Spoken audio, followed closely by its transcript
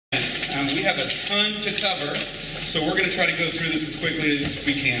We have a ton to cover, so we're going to try to go through this as quickly as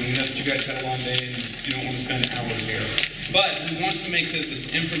we can. We know that you guys had a long day and you don't want to spend hours here. But we want to make this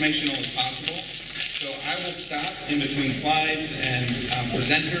as informational as possible. So I will stop in between slides and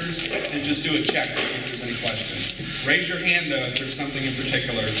presenters and just do a check to see if there's any questions. Raise your hand, though, if there's something in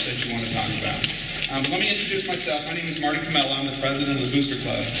particular that you want to talk about. Let me introduce myself. My name is Marty Camella. I'm the president of the Booster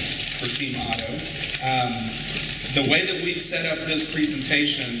Club for Team Auto. The way that we've set up this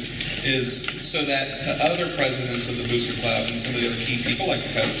presentation is so that the other presidents of the Booster Club and some of the other key people, like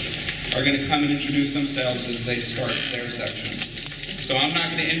the coach, are going to come and introduce themselves as they start their sections. So I'm not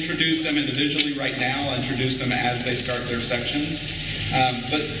going to introduce them individually right now. I'll introduce them as they start their sections.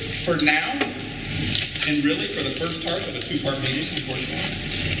 But for now, and really for the first part of a two-part meeting,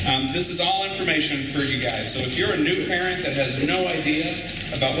 unfortunately, this is all information for you guys. So if you're a new parent that has no idea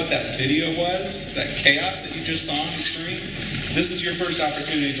about what that video was, that chaos that you just saw on the screen, this is your first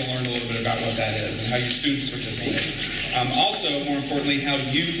opportunity to learn a little bit about what that is and how your students participate. Also, more importantly, how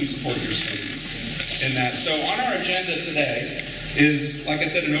you can support your student in that. So on our agenda today is, like I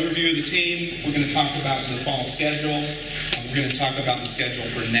said, an overview of the team. We're going to talk about the fall schedule. We're going to talk about the schedule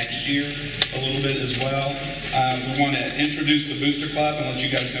for next year a little bit as well. We want to introduce the Booster Club and let you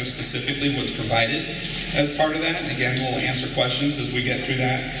guys know specifically what's provided as part of that. And again, we'll answer questions as we get through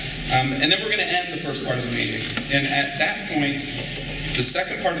that. And then we're going to end the first part of the meeting. And at that point, the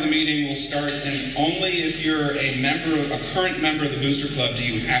second part of the meeting will start, and only if you're a current member of the Booster Club do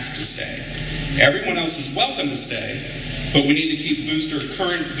you have to stay. Everyone else is welcome to stay, but we need to keep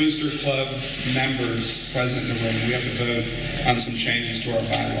current Booster Club members present in the room. We have to vote on some changes to our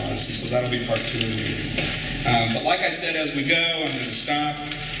bylaws, and so that'll be part 2 of the meeting. But like I said, as we go, I'm going to stop.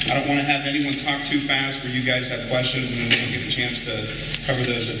 I don't want to have anyone talk too fast where you guys have questions and then we don't get a chance to cover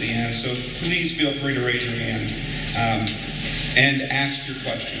those at the end. So please feel free to raise your hand and ask your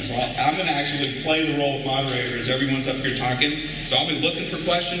questions. I'm going to actually play the role of moderator as everyone's up here talking. So I'll be looking for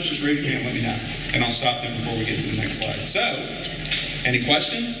questions. Just raise your hand, let me know. And I'll stop them before we get to the next slide. So, any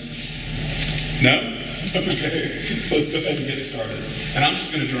questions? No? Okay, let's go ahead and get started. And I'm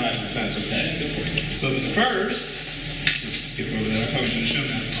just going to drive the fence, okay? So the first, let's skip over that. I probably should have shown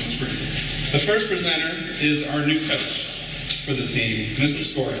that on the screen. The first presenter is our new coach for the team, Mr.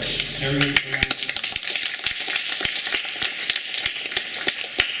 Skorich. Everyone,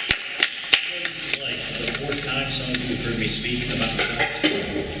 some of you have heard me speak about myself.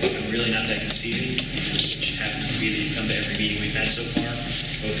 I'm really not that conceited. It just happens to be that you come to every meeting we've had so far,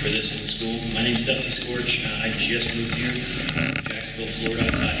 both for this and school. My name is Dusty Skorich. I just moved here from Jacksonville, Florida.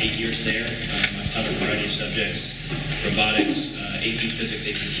 I taught 8 years there. I've taught a variety of subjects: robotics, AP Physics,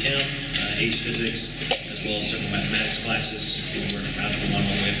 AP Chem, ACE Physics, as well as several mathematics classes, working from Algebra 1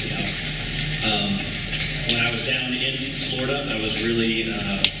 all the way up to Calc. When I was down in Florida, I was really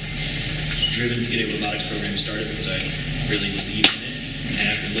driven to get a robotics program started because I really believe in it.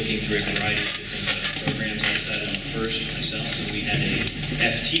 And after looking through a variety of different programs, I decided on the first myself. So we had a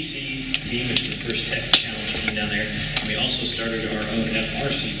FTC team, which is the first tech challenge team down there. And we also started our own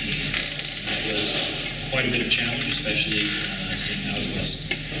FRC team. That was quite a bit of challenge, especially seeing how it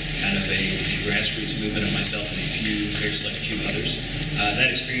was kind of a grassroots movement of myself and a very select few others. That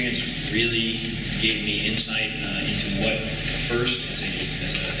experience really gave me insight into what FIRST as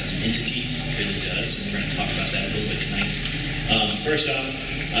an entity really does, and we're going to talk about that a little bit tonight. First off,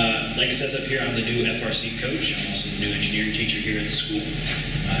 like it says up here, I'm the new FRC coach. I'm also the new engineering teacher here at the school.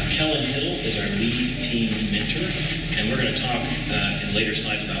 Kellen Hill is our lead team mentor, and we're going to talk in later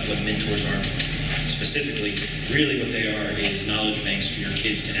slides about what mentors are specifically. Really what they are is knowledge banks for your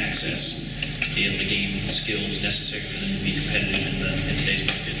kids to access, to be able to gain the skills necessary for them to be competitive in today's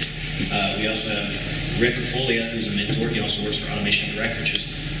market. We also have Rick Folia, who's a mentor. He also works for Automation Direct, which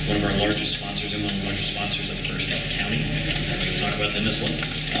is one of our largest sponsors and one of the largest sponsors of First County. We'll talk about them as well.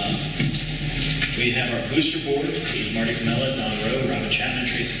 We have our booster board, which is Marty Camella, Don Rowe, Robin Chapman,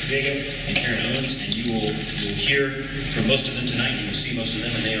 Tracy Vega, and Karen Owens. And you will hear from most of them tonight. You will see most of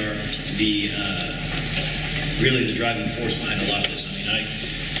them, and they are really the driving force behind a lot of this. I mean,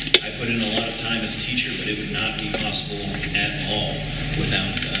 I put in a lot of time as a teacher, but it would not be possible at all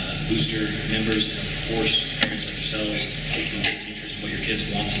without booster members and, of course, parents like yourselves who take interest in what your kids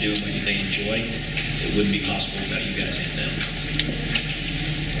want to do and what they enjoy. It wouldn't be possible without you guys and them.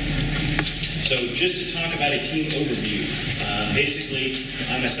 So just to talk about a team overview, basically,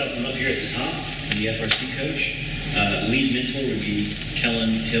 I myself am up here at the top. I'm the FRC coach. Lead mentor would be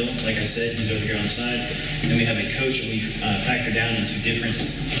Kellen Hill, like I said, he's over here on the side. Then we have a coach, and we factor down into different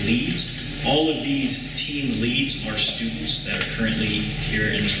leads. All of these team leads are students that are currently here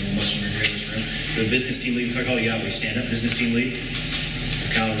in this room, most of them are here in this room. The business team lead, if I call you out, will you stand up? Business team lead.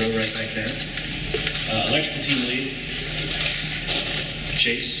 Kyle Rowe right back there. Electrical team lead,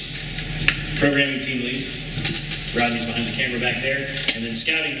 Chase. Programming team lead, Rodney's behind the camera back there. And then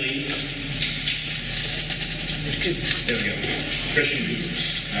scouting lead, there we go, Christian Cooper.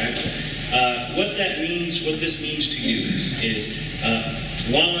 All right. What this means to you is,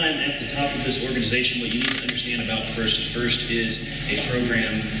 while I'm at the top of this organization, what you need to understand about First is a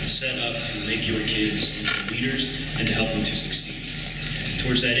program set up to make your kids into leaders and to help them to succeed.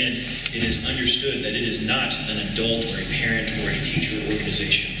 Towards that end, it is understood that it is not an adult or a parent or a teacher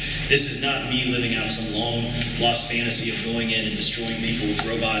organization. This is not me living out some long lost fantasy of going in and destroying people with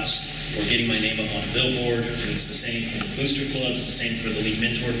robots or getting my name up on a billboard. It's the same for the Booster Club, it's the same for the Lead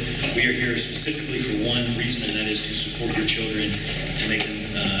Mentor. We are here specifically for one reason, and that is to support your children, to make them,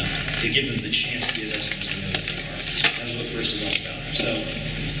 to give them the chance to be as excellent as we know that they are. That is what First is all about. So,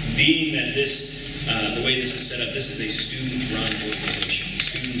 being that this, the way this is set up, this is a student-run organization.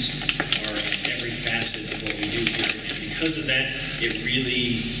 Students are in every facet of what we do here, and because of that, it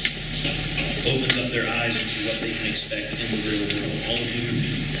really opens up their eyes into what they can expect in the real world.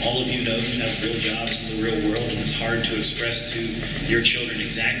 All of you know you have real jobs in the real world, and it's hard to express to your children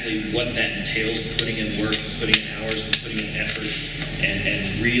exactly what that entails, putting in work, putting in hours, and putting in effort, and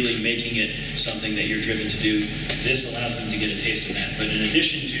really making it something that you're driven to do. This allows them to get a taste of that. But in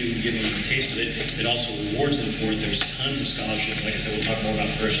addition to giving them a taste of it, it also rewards them for it. There's tons of scholarships. Like I said, we'll talk more about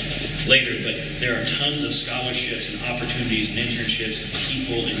First later, but there are tons of scholarships and opportunities and internships and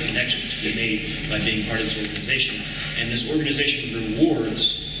people and connections to be made by being part of this organization. And this organization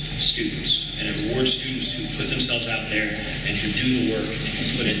rewards students, and it rewards students who put themselves out there and who do the work and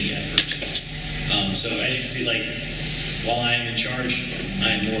who put in the effort. So as you can see, like, while I am in charge,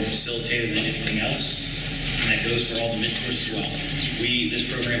 I am more facilitator than anything else, and that goes for all the mentors as well. This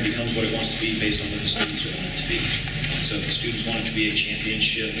program becomes what it wants to be based on what the students want it to be. So if the students want it to be a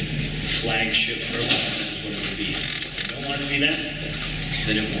championship, flagship program, that is what it will be. If they don't want it to be that,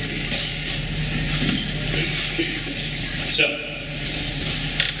 then it won't be. So,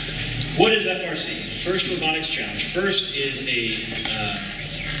 what is FRC? First Robotics Challenge. First is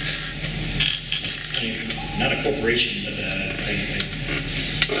not a corporation, but I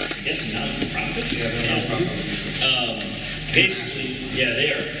guess a non-profit. Basically, yeah,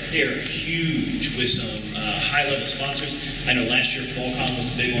 they are huge with some high-level sponsors. I know last year Qualcomm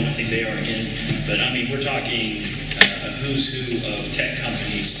was a big one. I think they are again. But I mean, we're talking a who's who of tech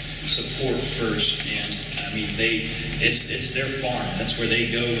companies support First, and I mean it's their farm. That's where they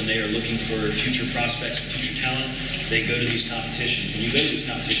go when they are looking for future prospects and future talent. They go to these competitions. When you go to these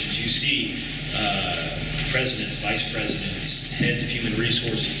competitions, you see presidents, vice presidents, heads of human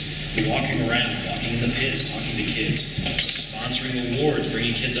resources walking around, walking in the pits, talking to kids, sponsoring awards,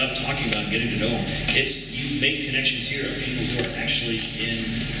 bringing kids up, talking about them, getting to know them. You make connections here of people who are actually in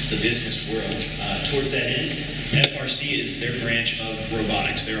the business world. Towards that end, FRC is their branch of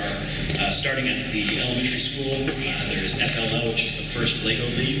robotics. There are, starting at the elementary school, there is FLL, which is the first LEGO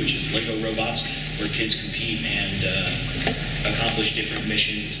League, which is LEGO robots, where kids compete and accomplish different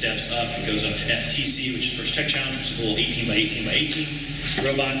missions and steps up. It goes up to FTC, which is First Tech Challenge, which is little 18 by 18 by 18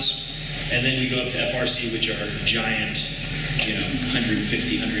 robots. And then you go up to FRC, which are giant,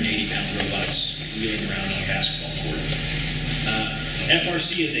 150, 180 pound robots wheeling around on a basketball court.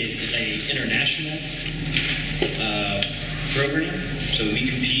 FRC is a international program, so we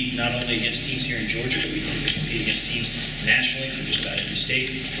compete not only against teams here in Georgia, but we compete against teams nationally for just about every state,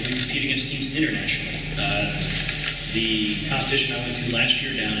 but we compete against teams internationally. The competition I went to last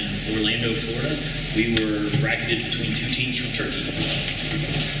year down in Orlando, Florida, we were bracketed between two teams from Turkey.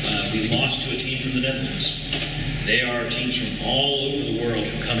 We lost to a team from the Netherlands. They are teams from all over the world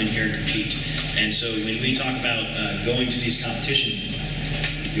who come in here and compete. And so when we talk about going to these competitions,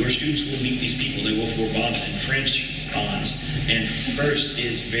 your students will meet these people. They will form bonds and French bonds. And First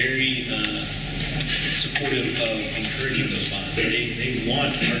is very supportive of encouraging those bonds. They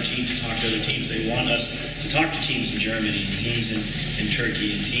want our team to talk to other teams. They want us to talk to teams in Germany, teams in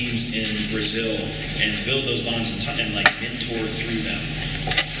Turkey, and teams in Brazil, and build those bonds and like mentor through them.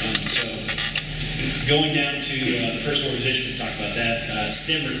 So going down to the first organization, we've talked about that,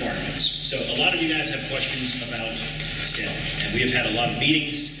 STEM requirements. So a lot of you guys have questions about STEM, and we have had a lot of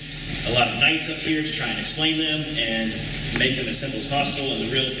meetings, a lot of nights up here to try and explain them and make them as simple as possible. And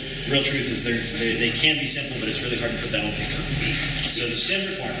the real truth is they can be simple, but it's really hard to put that on paper. So the STEM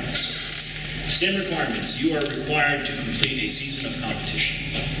requirements. STEM requirements, you are required to complete a season of competition.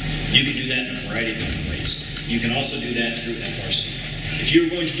 You can do that in a variety of different ways. You can also do that through FRC. If you're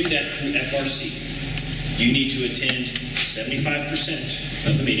going to do that through FRC, you need to attend 75%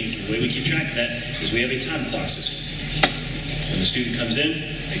 of the meetings. And the way we keep track of that is we have a time clock system. When the student comes in,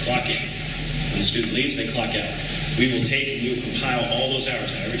 they clock in. When the student leaves, they clock out. We will take and we will compile all those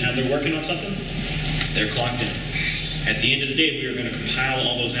hours. Now, every time they're working on something, they're clocked in. At the end of the day, we are going to compile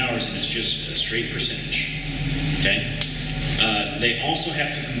all those hours, and it's just a straight percentage. Okay? They also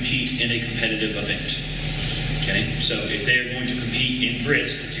have to compete in a competitive event. Okay? So if they are going to compete in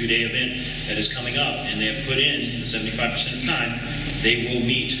Brits, the 2-day event that is coming up, and they have put in the 75% of the time, they will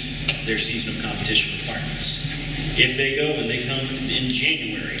meet their season of competition requirements. If they go and they come in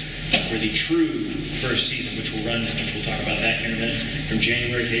January for the true first season, which will run, which we'll talk about that here in a minute, from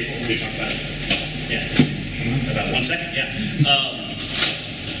January to April, we'll talk about it. Yeah. About 1 second, yeah.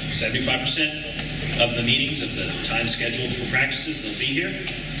 75% of the meetings, of the time scheduled for practices, they'll be here.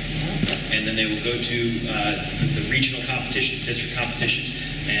 And then they will go to the regional competitions, district competitions,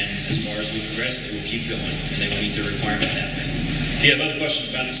 and as far as we progress, they will keep going, and they will meet the requirement that way. If you have other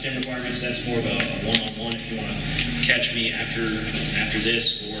questions about the STEM requirements, that's more of a one-on-one. If you want to catch me after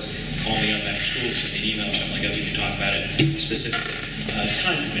this, or call me up after school, or send me an email or something like that, we can talk about it specifically.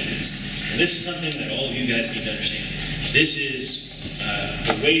 Time commitments. And this is something that all of you guys need to understand. This is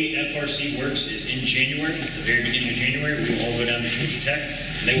the way FRC works is in January, at the very beginning of January, we will all go down to Georgia Tech,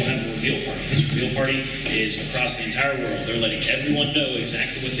 and they will have a reveal party. This reveal party is across the entire world. They're letting everyone know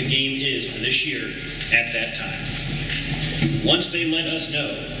exactly what the game is for this year at that time. Once they let us know,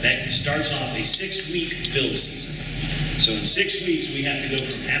 that starts off a 6-week build season. So in 6 weeks, we have to go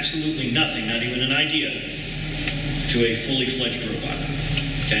from absolutely nothing, not even an idea, to a fully fledged robot.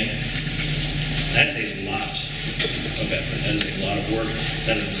 Okay? That's a lot of effort. That is a lot of work.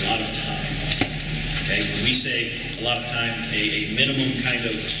 That is a lot of time. Okay? When we say a lot of time, a minimum kind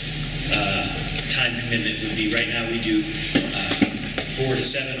of time commitment would be, right now we do 4 to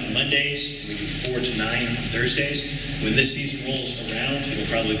 7 on Mondays. We do 4 to 9 on Thursdays. When this season rolls around, it'll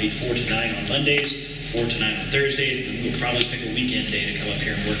probably be 4 to 9 on Mondays, 4 to 9 on Thursdays, and then we'll probably pick a weekend day to come up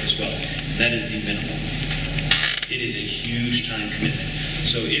here and work as well. And that is the minimum. It is a huge time commitment.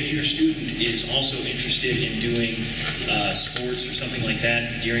 So if your student is also interested in doing sports or something like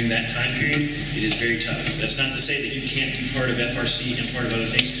that during that time period, it is very tough. That's not to say that you can't be part of FRC and part of other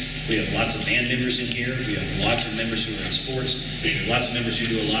things. We have lots of band members in here. We have lots of members who are in sports. We have lots of members who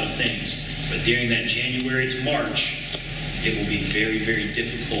do a lot of things. But during that January to March, it will be very, very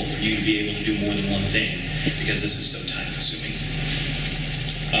difficult for you to be able to do more than one thing because this is so time consuming.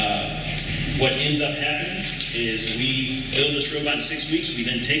 What ends up happening is we build this robot in 6 weeks. We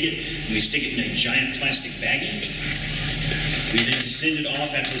then take it and we stick it in a giant plastic baggie. We then send it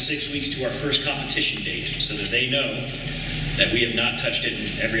off after the 6 weeks to our first competition date so that they know that we have not touched it and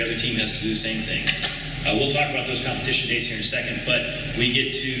every other team has to do the same thing. We'll talk about those competition dates here in a second, but we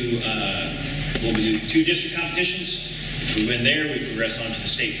get to, we'll do 2 district competitions. If we win there, we progress on to the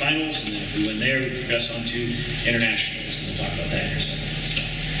state finals, and then if we win there, we progress on to internationals. And we'll talk about that here in a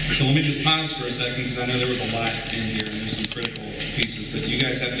second. So let me just pause for a second because I know there was a lot in here and there's some critical pieces. But do you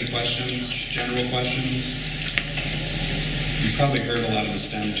guys have any questions, general questions? You've probably heard a lot of the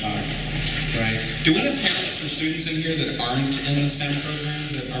STEM talk, right? Do we have parents or students in here that aren't in the STEM program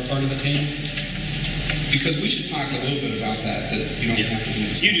that are part of the team? Because we should talk a little bit about that you don't have to be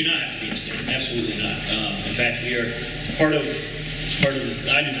in STEM. You do not have to be in STEM. Absolutely not. In fact, we are part of the,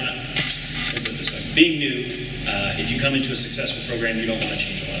 I do not, let me put it this way, being new, if you come into a successful program, you don't want to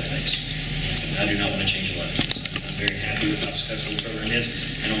change a lot of things. I do not want to change a lot of things. I'm very happy with how successful the program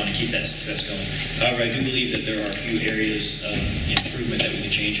is, and I want to keep that success going. However, I do believe that there are a few areas of improvement that we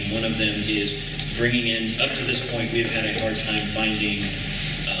can change, and one of them is bringing in, up to this point, we have had a hard time finding,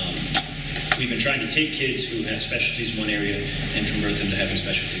 we've been trying to take kids who have specialties in one area and convert them to having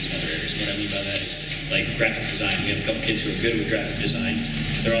specialties in other areas. What I mean by that is, like graphic design. We have a couple kids who are good with graphic design.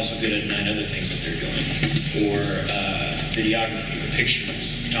 They're also good at 9 other things that they're doing. Or videography, or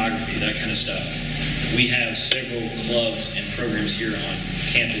pictures, photography, that kind of stuff. We have several clubs and programs here on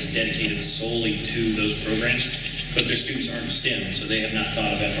campus dedicated solely to those programs, but their students aren't in STEM, so they have not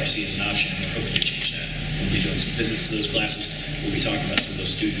thought of FRC as an option, and we're hoping to change that. We'll be doing some visits to those classes. We'll be talking about some of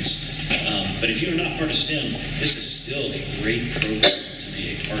those students. But if you're not part of STEM, this is still a great program to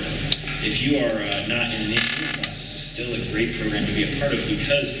be a part of. If you are not in an engineering class, this is still a great program to be a part of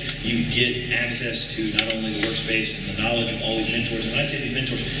because you get access to not only the workspace and the knowledge of all these mentors. And when I say these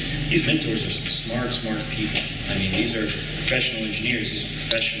mentors are some smart people. I mean, these are professional engineers, these are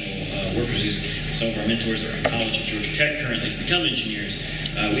professional workers. Some of our mentors are in college at Georgia Tech currently to become engineers.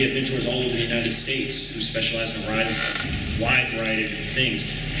 We have mentors all over the United States who specialize in a wide variety of things.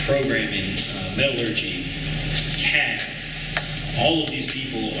 Programming, metallurgy, CAD. All of these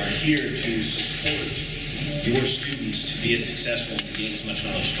people are here to support your students to be as successful and to gain as much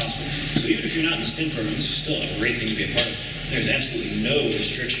knowledge as possible. So even if you're not in the STEM program, this is still a great thing to be a part of. There's absolutely no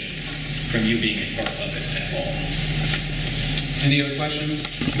restriction from you being a part of it at all. Any other questions?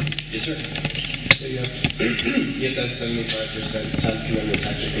 Yes, sir. So you have to have 75% time commitment to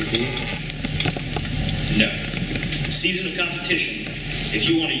actually compete? No. Season of competition, if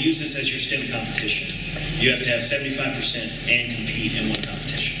you want to use this as your STEM competition, you have to have 75% and compete in one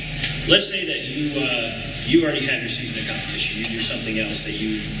competition. Let's say that you already have your season of competition. You do something else that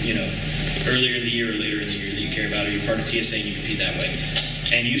you earlier in the year or later in the year that you care about, or you're part of TSA and you compete that way.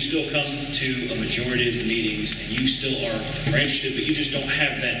 And you still come to a majority of the meetings and you still are interested, but you just don't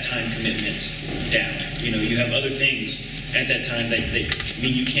have that time commitment down. You have other things at that time that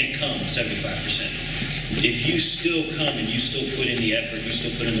mean you can't come 75%. If you still come and you still put in the effort, you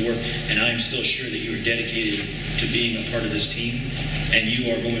still put in the work, and I'm still sure that you are dedicated to being a part of this team, and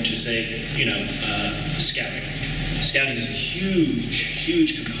you are going to say, scouting. Scouting is a huge,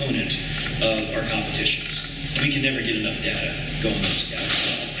 huge component of our competitions. We can never get enough data going on scouting.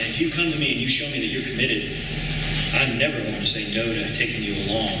 And if you come to me and you show me that you're committed, I'm never going to say no to taking you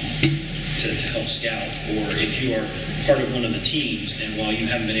along to help scout. Or if you are part of one of the teams, and while you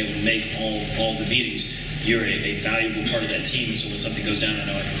haven't been able to make all the meetings, you're a valuable part of that team, and so when something goes down, I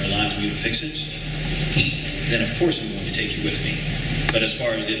know I can rely on you to fix it, then of course I'm going to take you with me. But as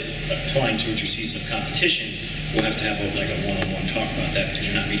far as it applying towards your season of competition, we'll have to have a one-on-one talk about that because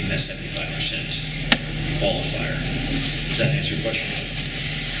you're not meeting that 75% qualifier. Does that answer your question?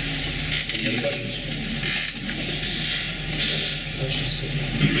 Any other questions?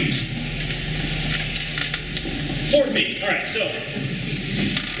 Fourth meeting. All right, so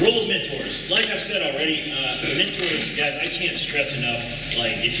role of mentors. Like I've said already, mentors, guys, I can't stress enough,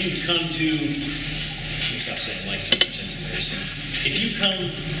 if you come to, let's stop saying so much, that's embarrassing. If you come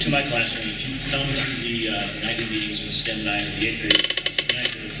to my classroom, if you come to the nightly meetings or the STEM night or the 8th grade, the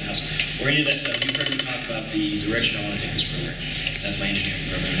 9th grade house, or any of that stuff, you've heard me talk about the direction I want to take this program. That's my engineering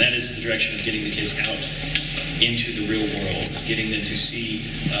program. That is the direction of getting the kids out into the real world, getting them to see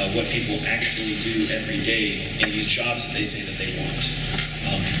what people actually do every day in these jobs that they say that they want.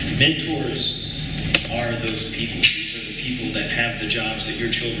 Mentors are those people. These are the people that have the jobs that your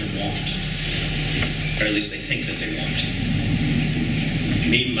children want, or at least they think that they want.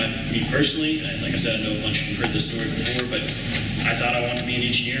 Me personally, like I said, I know a bunch of you have heard this story before, but I thought I wanted to be an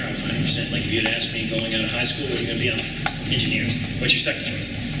engineer. I was 100%. If you had asked me going out of high school, what are you going to be? Engineer. What's your second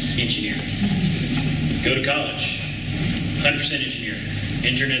choice? Engineer. Go to college. 100% engineer.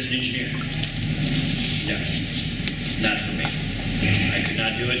 Intern as an engineer. No, not for me. I could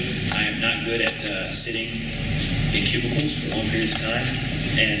not do it. I am not good at sitting in cubicles for long periods of time.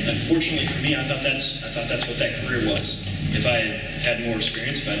 And unfortunately for me, I thought that's what that career was. If I had more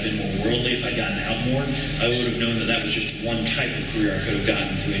experience, if I'd been more worldly, if I'd gotten out more, I would have known that was just one type of career I could have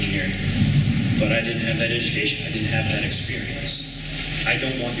gotten through engineering. But I didn't have that education. I didn't have that experience. I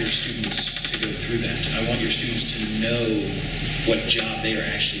don't want your students to go through that. I want your students to know what job they are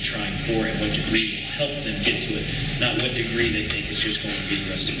actually trying for and what degree will help them get to it, not what degree they think is just going to be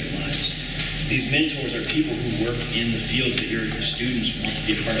the rest of their lives. These mentors are people who work in the fields that your students want to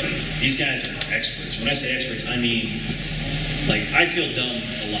be a part of. These guys are experts. When I say experts, I mean, I feel dumb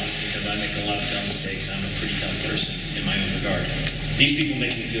a lot because I make a lot of dumb mistakes. I'm a pretty dumb person in my own regard. These people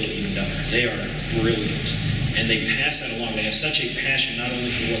make me feel even dumber. They are brilliant. And they pass that along. They have such a passion not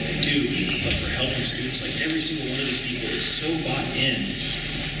only for what they do, but for helping students. Every single one of these people is so bought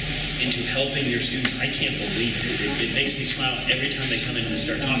into helping your students. I can't believe it. It makes me smile every time they come in and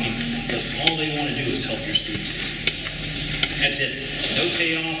start talking because all they want to do is help your students. That's it. No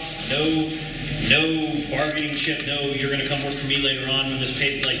payoff, no bargaining chip, no you're going to come work for me later on when this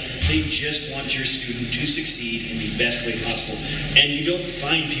pays. They just want your student to succeed in the best way possible. And you don't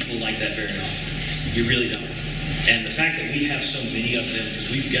find people like that very often. You really don't. And the fact that we have so many of them, because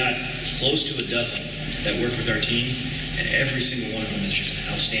we've got close to a dozen that work with our team, and every single one of them is just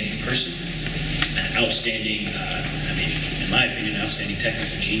an outstanding person, an outstanding, in my opinion, an outstanding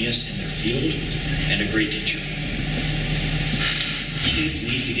technical genius in their field, and a great teacher. Kids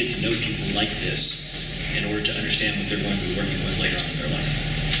need to get to know people like this in order to understand what they're going to be working with later on in their life.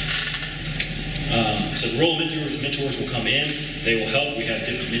 So the role of mentors will come in. They will help. We have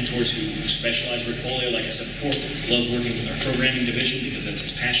different mentors who specialize in portfolio. Like I said before, loves working with our programming division because that's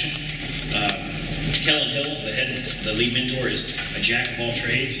his passion. Kellen Hill, the lead mentor, is a jack of all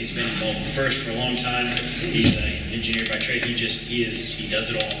trades. He's been involved in FIRST for a long time. He's an engineer by trade. He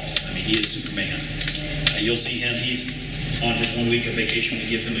does it all. He is Superman. You'll see him. He's on his 1 week of vacation. We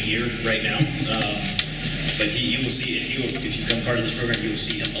give him a year right now. But you will see, if you become part of this program, you will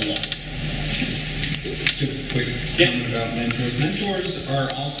see him a lot. Just a quick comment about mentors. Mentors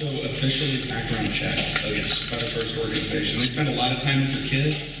are also officially background checked. Oh, yes. By the first organization. They spend a lot of time with your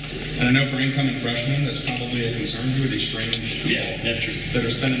kids. And I know for incoming freshmen, that's probably a concern. Who are these strange people That's true. that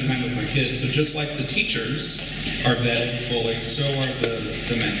are spending time with my kids? So just like the teachers are vetted fully, so are the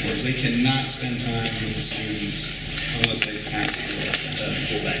mentors. They cannot spend time with the students unless they pass through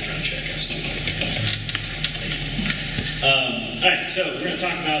Full background check, absolutely. All right, so we're going to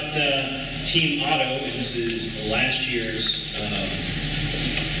talk about Team Auto, and this is last year's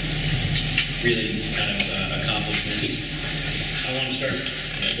really kind of accomplishment. I want to start,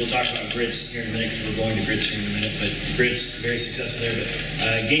 we'll talk about Grits here in a minute because we're going to Grits here in a minute, but Grits, very successful there.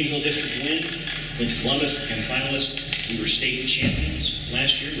 But Gainesville District win, went to Columbus, became finalists. We were state champions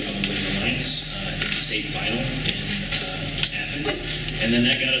last year. We were on the Winning Alliance in the state final in Athens. And then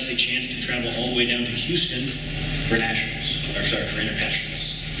that got us a chance to travel all the way down to Houston for nationals, or sorry, for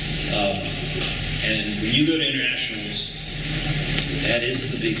internationals. And when you go to internationals, that is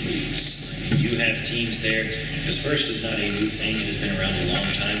the big leagues. You have teams there, because FIRST is not a new thing, it has been around a long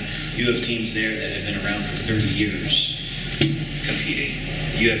time. You have teams there that have been around for 30 years competing.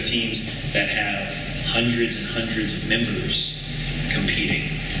 You have teams that have hundreds and hundreds of members competing.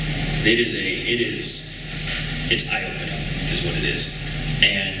 It's eye-opening, is what it is.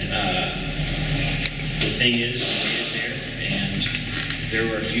 And the thing is, we made it there, and there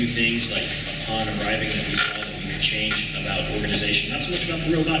were a few things, like upon arriving, that we saw that we could change about organization, not so much about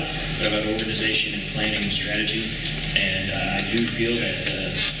the robot, but about organization and planning and strategy. And I do feel that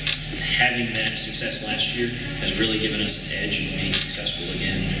having that success last year has really given us an edge in being successful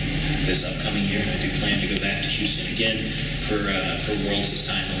again this upcoming year. And I do plan to go back to Houston again for Worlds this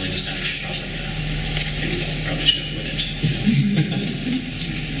time, only this time we should probably, maybe we won't, probably should win it.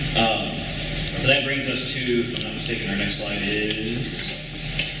 So that brings us to, if I'm not mistaken, our next slide is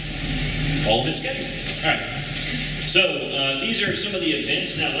all of its schedule. All right. So these are some of the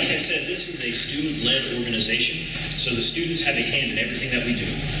events. Now, like I said, this is a student-led organization, so the students have a hand in everything that we do.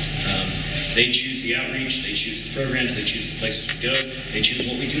 They choose the outreach, they choose the programs, they choose the places we go, they choose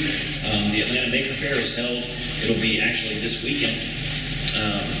what we do. The Atlanta Maker Faire is held, it'll be actually this weekend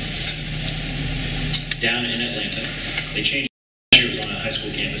down in Atlanta. They changed. It was on a high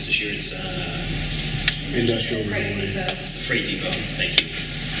school campus. This year it's Industrial Freight Railway. Depot. Freight Depot. Thank you.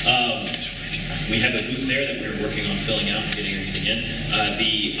 We have a booth there that we're working on filling out and getting everything in.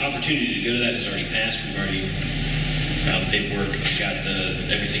 The opportunity to go to that has already passed. We've already found the paperwork, got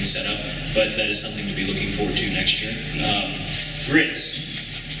everything set up, but that is something to be looking forward to next year. Grits.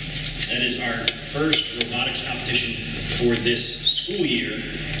 That is our first robotics competition for this school year.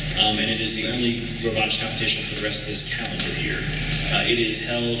 And it is the only robotics competition for the rest of this calendar year. It is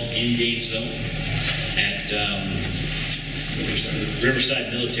held in Gainesville at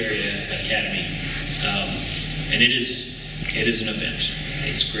Riverside Military Academy, and it is an event.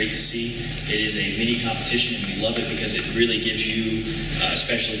 It's great to see. It is a mini competition, and we love it because it really gives you,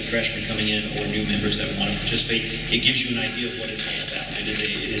 especially the freshmen coming in or new members that want to participate, it gives you an idea of what it's all about.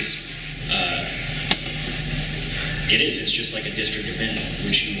 It's just like a district event,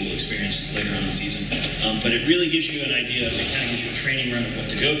 which you will experience later on in the season. But it really gives you an idea of, it kind of gives you a training run of what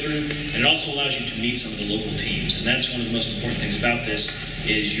to go through, and it also allows you to meet some of the local teams. And that's one of the most important things about this,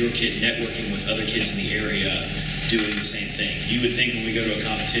 is your kid networking with other kids in the area doing the same thing. You would think when we go to a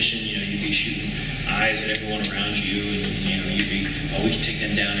competition, you'd be shooting eyes at everyone around you, and you'd be, oh, we can take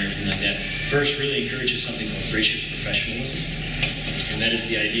them down or everything like that. FIRST really encourages something called gracious professionalism, and that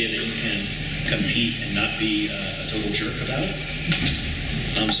is the idea that you can compete and not be a total jerk about it.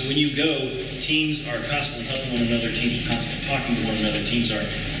 So when you go, teams are constantly helping one another, teams are constantly talking to one another,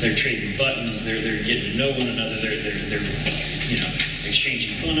 they're trading buttons, they're getting to know one another, they're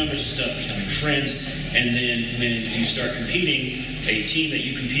exchanging phone numbers and stuff, becoming friends. And then when you start competing, a team that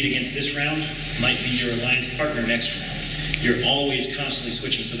you compete against this round might be your alliance partner next round. You're always constantly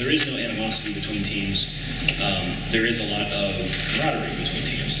switching, so there is no animosity between teams. There is a lot of camaraderie between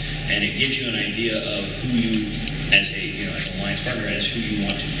teams, and it gives you an idea of who you, as an alliance partner, as who you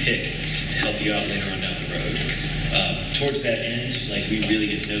want to pick to help you out later on down the road. Towards that end, we really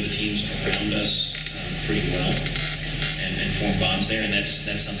get to know the teams around us pretty well, and form bonds there, and that's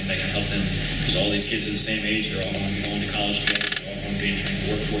something that can help them, because all these kids are the same age, they're all going to be going to college together, they're all going to be entering the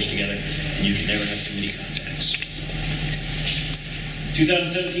workforce together, and you can never have too many contacts.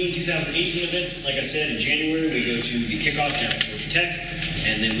 2017, 2018 events, like I said, in January, we go to the kickoff down at Georgia Tech,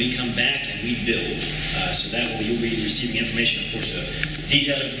 and then we come back and we build. So that way you'll be receiving information, of course,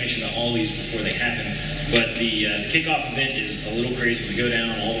 detailed information about all these before they happen. But the kickoff event is a little crazy. We go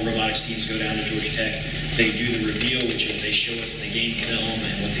down, all the robotics teams go down to Georgia Tech. They do the reveal, which is they show us the game film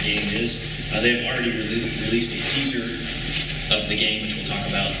and what the game is. They have already released a teaser of the game, which we'll talk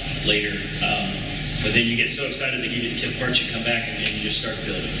about later. But then you get so excited they give you the kit parts, you come back and you just start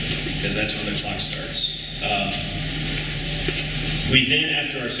building, because that's when the clock starts. We then,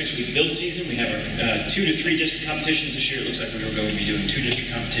 after our 6-week build season, we have our 2 to 3 district competitions this year. It looks like we were going to be doing 2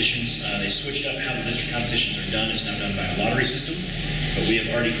 district competitions. They switched up how the district competitions are done. It's now done by a lottery system. But we have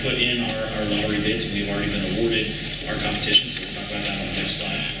already put in our lottery bids, and we have already been awarded our competitions. So we'll talk about that on the next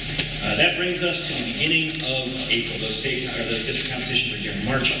slide. That brings us to the beginning of April. Those district competitions are here in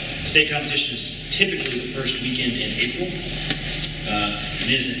March. State competition is typically the first weekend in April.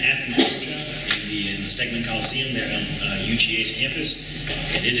 It is in Athens, Georgia, in the Stegman Coliseum there on UGA's campus,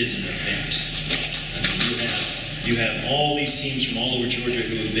 and it is an event. I mean, you have all these teams from all over Georgia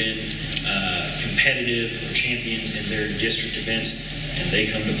who have been competitive or champions in their district events, and they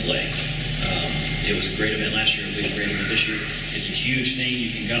come to play. It was a great event last year. It'll be a great event this year. It's a huge thing. You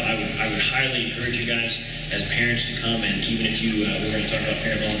can go. I would highly encourage you guys as parents to come, and even if you, we're going to talk about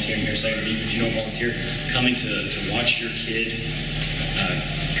parent volunteering here in a second, but even if you don't volunteer, coming to watch your kid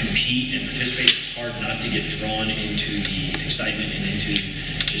compete and participate, it's hard not to get drawn into the excitement and into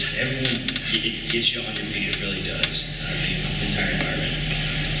just everyone. It gets you on your feet. It really does. The entire environment.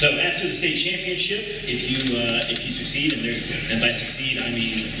 So after the state championship, if you succeed, and by succeed I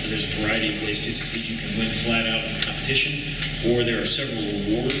mean there's a variety of ways to succeed. You can win flat out in competition, or there are several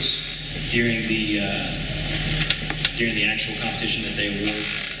awards during the actual competition that they award.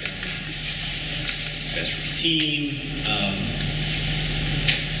 Best rookie team,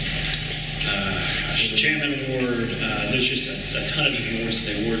 chairman award. There's just a ton of different awards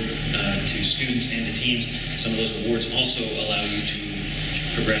that they award to students and to teams. Some of those awards also allow you to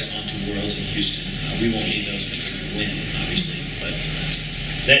progress onto Worlds in Houston. We won't need those because we're going to win, obviously. But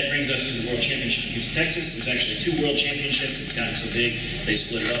that brings us to the World Championship in Houston, Texas. There's actually 2 World Championships. It's gotten so big, they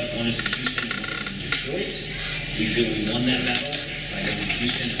split it up. One is in Houston and one is in Detroit. We feel we won that battle by going to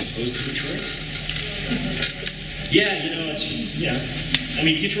Houston as opposed to Detroit. Yeah, it's just, I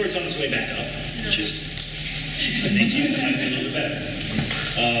mean, Detroit's on its way back up. It's just, I think Houston might be a little bit better.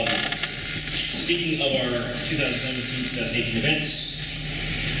 Speaking of our 2017-2018 events,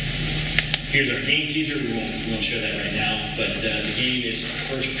 here's our game teaser. We won't show that right now, but the game is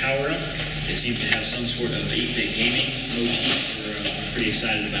First Power Up. It seems to have some sort of 8-bit gaming motif. We're pretty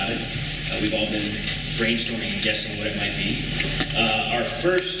excited about it. We've all been brainstorming and guessing what it might be. Our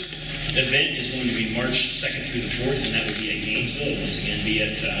first event is going to be March 2nd through the 4th, and that will be at Gainesville. Once again, be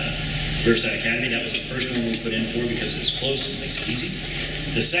at Riverside Academy. That was the first one we put in for because it was close and makes it easy.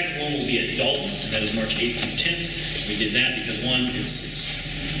 The second one will be at Dalton, and that is March 8th through 10th. We did that because one, it's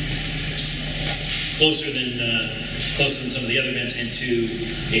closer than some of the other events, and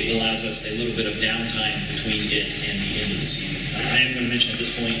 2, it allows us a little bit of downtime between it and the end of the season. I am going to mention at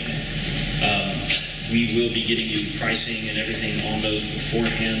this point, we will be getting you pricing and everything on those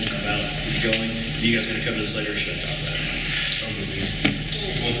beforehand about going. Are you guys going to cover this later, or should I talk about it?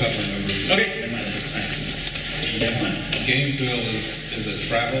 We'll cover an overview. Okay. Gainesville is a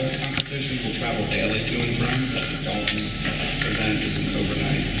travel competition. We'll travel daily to and from, but the Dalton event is an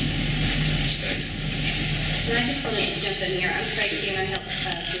overnight stay. And I just want to jump in here. I'm Tracy, and I help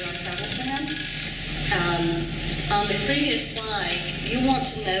do our travel plans. On the previous slide, you want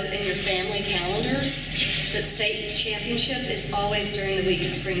to note in your family calendars that state championship is always during the week of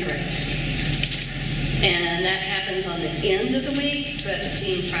spring break. And that happens on the end of the week, but the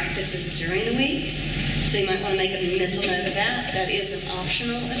team practices during the week. So you might want to make a mental note of that. That is an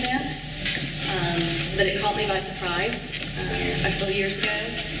optional event, but it caught me by surprise a couple of years ago.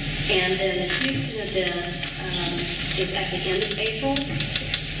 And then the Houston event is at the end of April.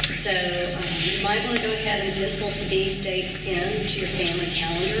 So you might want to go ahead and pencil these dates into your family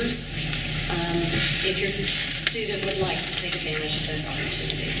calendars if your student would like to take advantage of those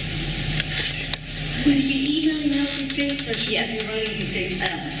opportunities. Will you be emailing out these dates, or should Yes. you be writing these dates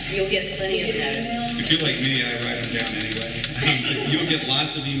down? You'll get plenty of notice. If you're like me, I write them down anyway. You'll get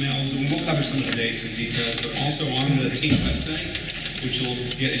lots of emails, and we'll cover some of the dates in detail, but also on the team website, which you'll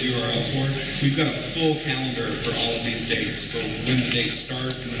get a URL for, we've got a full calendar for all of these dates, for when the dates start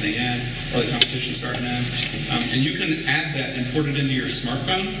and when they end, or the competition start and end. And you can add that and put it into your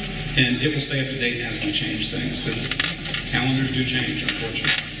smartphone, and it will stay up to date as we change things, because calendars do change,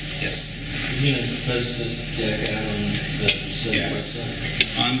 unfortunately. Yes. You're going to post this deck out on the Zoom Yes.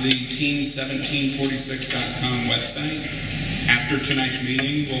 website? On the Team1746.com website, after tonight's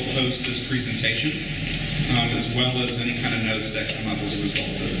meeting, we'll post this presentation, as well as any kind of notes that come up as a result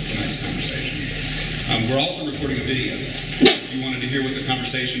of tonight's conversation. We're also recording a video. If you wanted to hear what the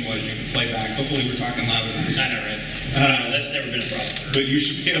conversation was, you can play back. Hopefully we're talking louder than I know, right? That's never been a problem. but you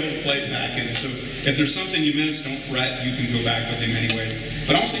should be able to play it back. And so if there's something you missed, don't fret. You can go back with him anyway.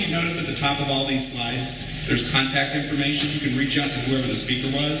 But also you notice at the top of all these slides, there's contact information. You can reach out to whoever the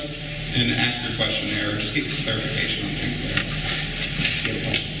speaker was and ask your question there, or just get clarification on things there.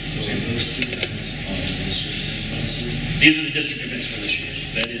 So those two events on the district policy. These are the district events for this year.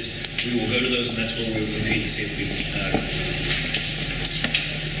 That is, we will go to those, and that's where we will compete to see if we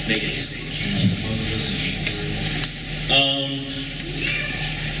make it to state.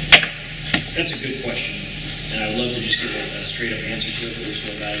 That's a good question, and I'd love to just give a straight up answer to it, but we're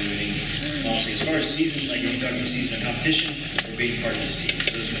still evaluating policy. As far as season, like if you're talking about season of competition, or being part of this team,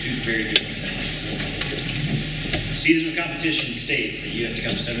 those are two very different things. Season of competition states that you have to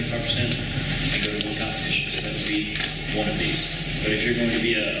come 75% and go to one competition, so that would be one of these. But if you're going to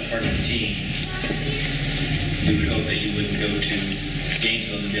be a part of the team, we would hope that you wouldn't go to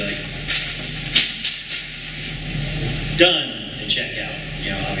Gainesville and be like, done, and check out,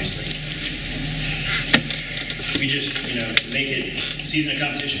 obviously. We just, to make it season of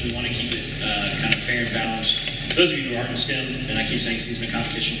competition, we want to keep it kind of fair and balanced. Those of you who aren't in STEM, and I keep saying season of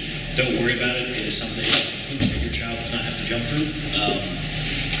competition, don't worry about it. It is something that your child does not have to jump through.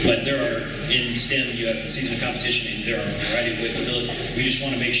 But there are, in STEM, you have a season of competition, and there are a variety of ways to build it. We just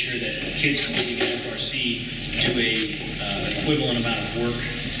want to make sure that kids competing in FRC do a equivalent amount of work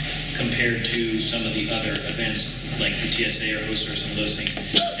compared to some of the other events, like through TSA or HOST or some of those things.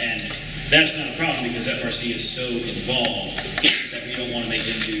 And that's not a problem because FRC is so involved that we don't want to make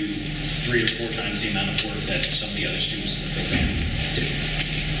them do 3 or 4 times the amount of work that some of the other students in the program do.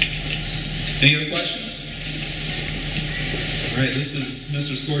 Any other questions? All right, this is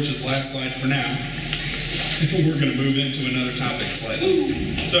Mr. Scorch's last slide for now. We're going to move into another topic slightly.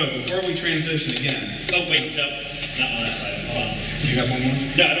 So before we transition again. Oh, wait, no, not my last slide. Hold on. You have one more?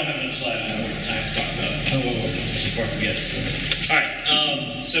 No, I don't have another slide. I have to talk about before I forget. All right,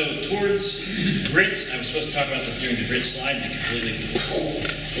 so towards grits, I was supposed to talk about this during the grit slide, and I completely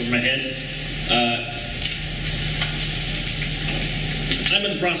over my head. I'm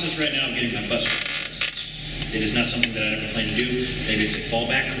in the process right now of getting my bus driver license. It is not something that I ever plan to do. Maybe it's a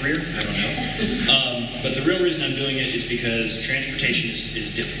fallback career. I don't know. But the real reason I'm doing it is because transportation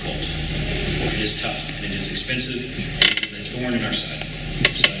is difficult. It is tough, and it is expensive, and it is a thorn in our side.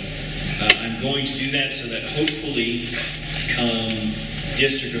 So I'm going to do that so that hopefully come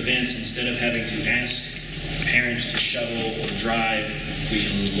district events, instead of having to ask parents to shuttle or drive, we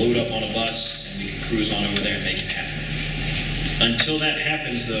can load up on a bus and we can cruise on over there and make it happen. Until that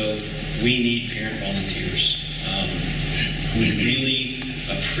happens, though, we need parent volunteers. We really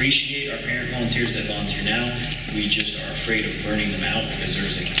appreciate our parent volunteers that volunteer now. We just are afraid of burning them out because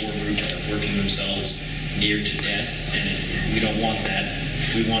there's a core group that are working themselves near to death, and we don't want that.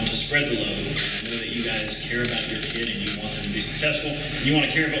 We want to spread the load. I know that you guys care about your kid and you want them to be successful. You want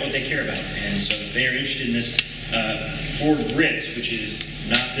to care about what they care about. And so if they are interested in this, for grits, which is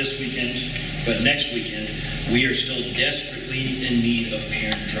not this weekend, but next weekend, we are still desperately in need of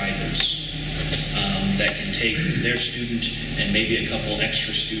parent drivers that can take their student and maybe a couple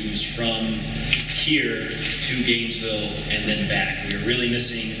extra students from here to Gainesville and then back. We are really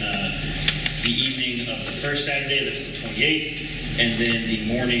missing the evening of the first Saturday, that's the 28th, and then the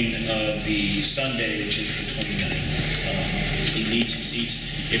morning of the Sunday, which is the 29th. We need some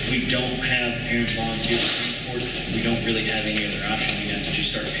seats. If we don't have parents volunteer to transport, we don't really have any other option. We have to just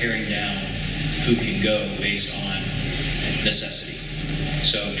start paring down who can go based on necessity.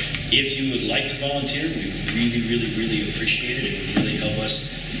 So if you would like to volunteer, we really appreciate it. It would really help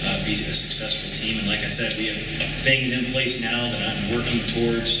us be a successful team. And like I said, we have things in place now that I'm working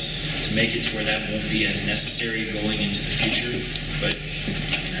towards to make it to where that won't be as necessary going into the future. But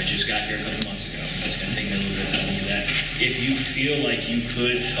I just got here a couple months ago. It's going to take me a little bit of time to do that. If you feel like you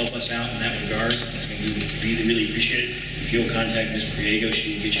could help us out in that regard, that's going to be really appreciate it. If you'll contact Ms. Priego,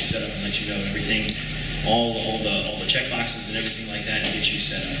 she will get you set up and let you know everything, all the check boxes and everything like that, and get you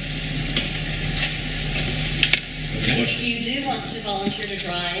set up. If you do want to volunteer to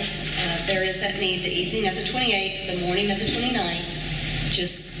drive, there is that need the evening of the 28th, the morning of the 29th.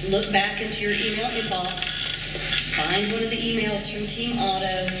 Just look back into your email inbox, find one of the emails from Team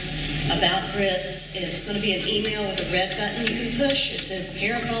Auto about grits. It's going to be an email with a red button you can push. It says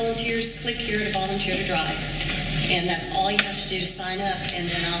parent volunteers, click here to volunteer to drive. And that's all you have to do to sign up, and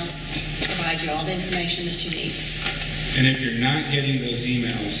then I'll provide you all the information that you need. And if you're not getting those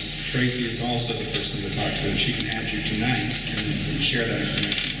emails, Tracy is also the person to talk to, and she can add you tonight and share that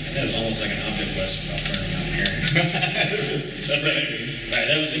information. That was almost like an object lesson about burning out parents. That's crazy. All right,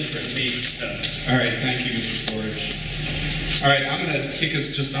 that was it for me. All right, thank you, Mr. Storage. All right, I'm going to kick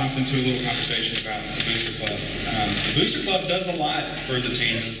us just off into a little conversation about the Booster Club. The Booster Club does a lot for the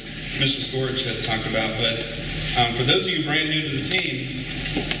team, as Mr. Storage had talked about, but for those of you brand new to the team,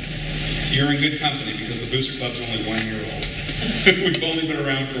 you're in good company because the Booster Club's only 1 year old. We've only been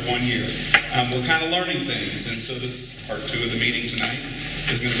around for 1 year. We're kind of learning things, and so this part 2 of the meeting tonight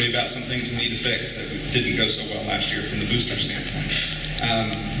is going to be about some things we need to fix that didn't go so well last year from the booster standpoint.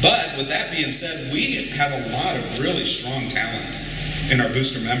 But with that being said, we have a lot of really strong talent in our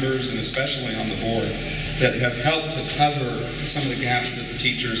booster members and especially on the board that have helped to cover some of the gaps that the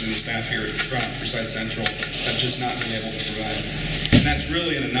teachers and the staff here at Forsyth Central have just not been able to provide. And that's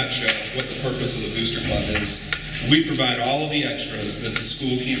really in a nutshell what the purpose of the Booster Club is. We provide all of the extras that the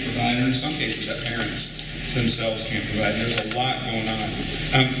school can't provide, and in some cases that parents themselves can't provide. And there's a lot going on.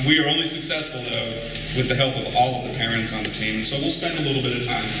 We are only successful, though, with the help of all of the parents on the team. So we'll spend a little bit of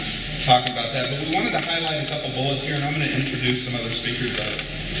time talking about that. But we wanted to highlight a couple bullets here, and I'm going to introduce some other speakers up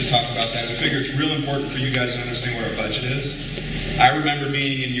to talk about that. We figure it's real important for you guys to understand what our budget is. I remember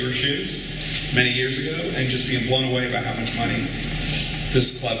being in your shoes many years ago and just being blown away by how much money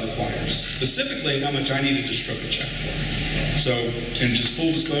this club requires. Specifically, how much I needed to stroke a check for. So, in just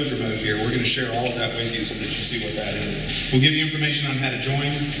full disclosure mode here, we're going to share all of that with you so that you see what that is. We'll give you information on how to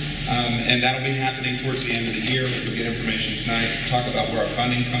join, and that'll be happening towards the end of the year. We'll get information tonight, talk about where our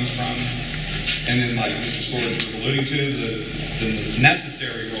funding comes from, and then, like Mr. Storage was alluding to, the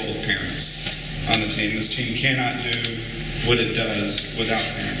necessary role of parents on the team. This team cannot do what it does without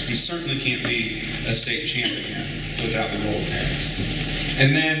parents. We certainly can't be a state champion without the role of parents.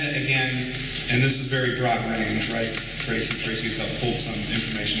 And then, again, and this is very broad range, right? Tracy's helped pull some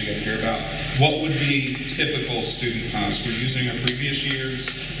information together here about what would be typical student costs. We're using our previous year's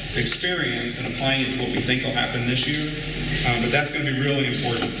experience and applying it to what we think will happen this year. But that's going to be really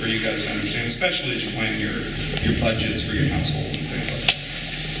important for you guys to understand, especially as you're planning your budgets for your household and things like that.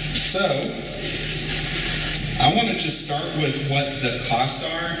 So, I want to just start with what the costs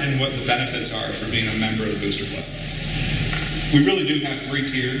are and what the benefits are for being a member of the Booster Club. We really do have 3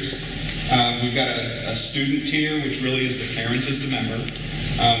 tiers. We've got a student tier, which really is the parent is the member.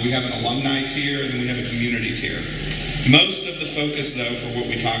 We have an alumni tier, and then we have a community tier. Most of the focus, though, for what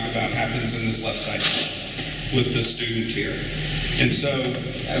we talk about happens in this left side with the student tier. And so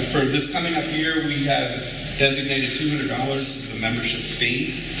for this coming up year, we have designated $200 as the membership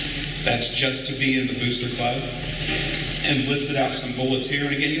fee. That's just to be in the Booster Club. And listed out some bullets here.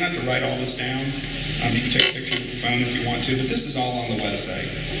 And again, you don't have to write all this down. You can take a picture with your phone if you want to, but this is all on the website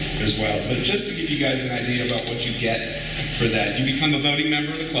as well. But just to give you guys an idea about what you get for that, you become a voting member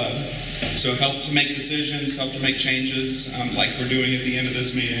of the club, so help to make decisions, help to make changes, like we're doing at the end of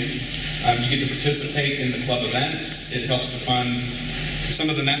this meeting. You get to participate in the club events. It helps to fund some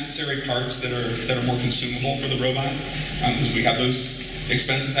of the necessary parts that are more consumable for the robot, because we have those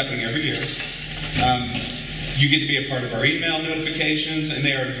expenses happening every year. You get to be a part of our email notifications, and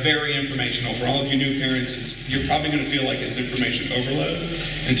they are very informational. For all of you new parents, you're probably going to feel like it's information overload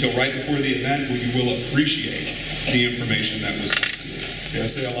until right before the event, where you will appreciate the information that was sent to you. See, I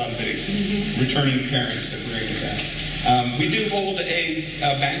see a lot of the returning parents that agree with that. We do hold a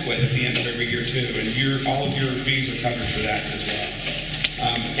banquet at the end of every year, too, and all of your fees are covered for that as well.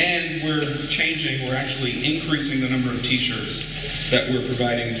 And we're actually increasing the number of t-shirts that we're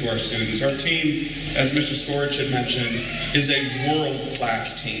providing to our students. Our team, as Mr. Storage had mentioned, is a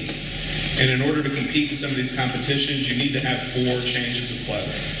world-class team. And in order to compete in some of these competitions, you need to have 4 changes of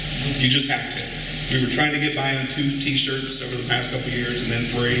clothes. You just have to. We were trying to get by on 2 t-shirts over the past couple of years and then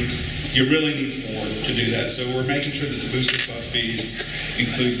 3. You really need 4 to do that. So we're making sure that the Booster Club fees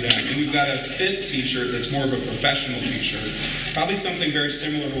includes that. And we've got a 5th t-shirt that's more of a professional t-shirt. Probably something very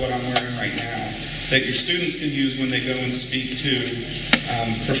similar to what I'm wearing right now, that your students can use when they go and speak to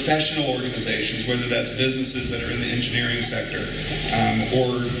professional organizations, whether that's businesses that are in the engineering sector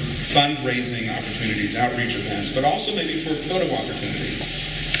or fundraising opportunities, outreach events, but also maybe for photo opportunities.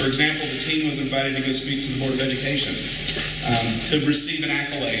 For example, the team was invited to go speak to the Board of Education to receive an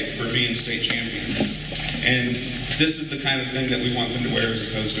accolade for being state champions. And this is the kind of thing that we want them to wear as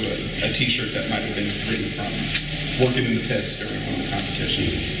opposed to a t-shirt that might have been written from working in the pits during one of the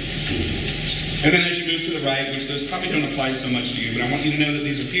competitions. And then as you move to the right, which those probably don't apply so much to you, but I want you to know that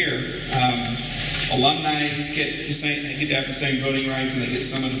these are here. Alumni get to have the same voting rights, and they get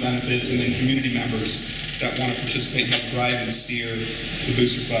some of the benefits, and then community members that want to participate and help drive and steer the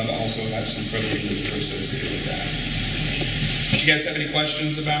Booster Club also have some privileges that are associated with that. Do you guys have any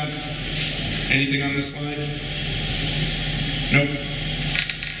questions about anything on this slide? Nope.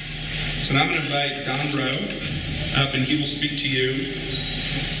 So now I'm going to invite Don Rowe up, and he will speak to you.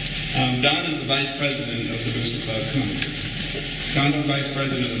 Don is the vice president of the Booster Club. Come on. Don's the vice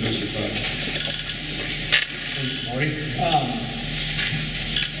president of the Booster Club. Good morning.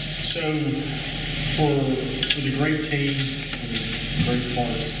 So for the great team and the great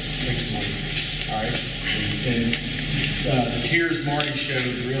parts, makes money. All right. And the tiers Marty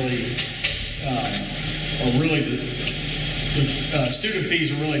showed really are really the student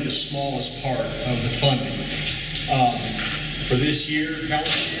fees are really the smallest part of the funding. For this year,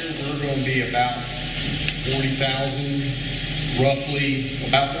 college year, we're going to be about 40,000, roughly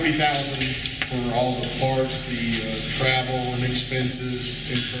about 40,000 for all the parts, the travel and expenses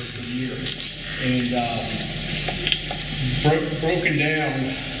for the year. And broken down,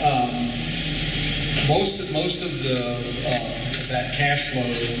 most of that cash flow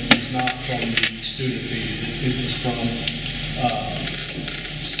is not from the student fees. It is from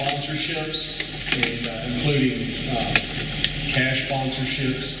sponsorships, and including cash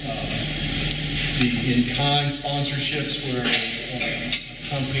sponsorships, the in-kind sponsorships where a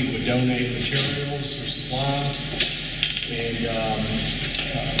company would donate materials or supplies, and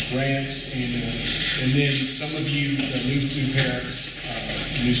grants, and then some of you new parents,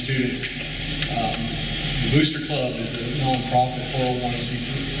 new students. The Booster Club is a nonprofit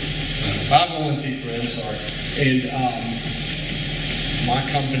 501c3. I'm sorry, and my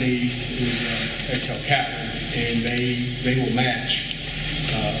company is XL Catlin, and they will match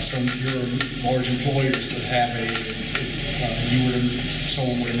some of your large employers that have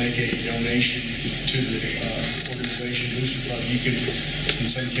someone were to make a donation to the organization Booster Club, you can, in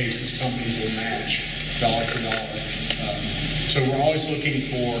some cases, companies will match dollar for dollar. So we're always looking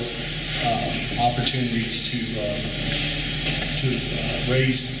for opportunities to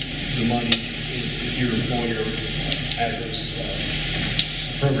raise the money if your employer has those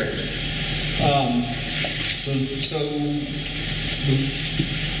programs.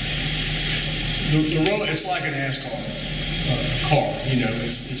 The road, it's like a NASCAR car,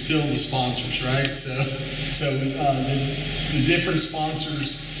 it's filled with sponsors, right? So the different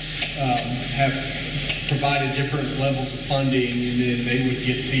sponsors have provided different levels of funding, and then they would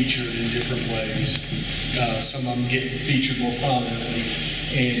get featured in different ways. Some of them get featured more prominently,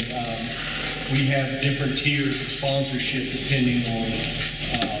 and we have different tiers of sponsorship depending on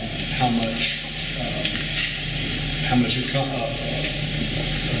how much a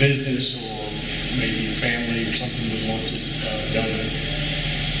business or maybe a family or something would want to donate.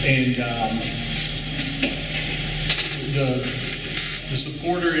 And the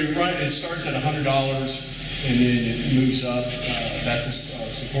supporter, it starts at $100 and then it moves up. That's a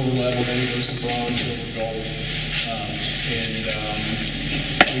supporter level, then it goes to bronze, silver, gold.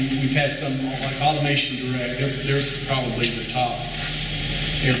 We've had some, like Automation Direct, they're probably the top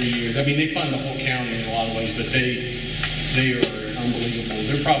every year. I mean, they fund the whole county in a lot of ways, but they are unbelievable.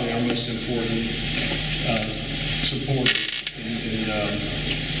 They're probably our most important supporter in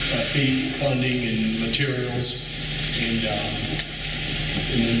fee funding and materials. And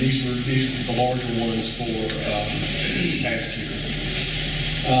then these were the larger ones for this past year.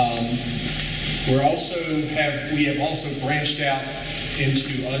 We have also branched out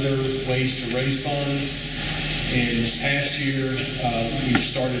into other ways to raise funds. And this past year, we've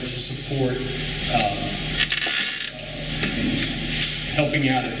started to support helping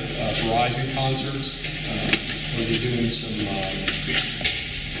out at Verizon concerts, where they're doing some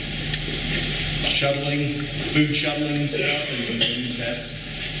food shuttling and stuff, and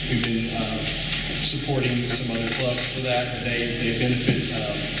we've been supporting some other clubs for that. And they benefit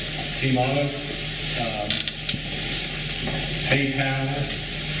Team Auto, PayPal.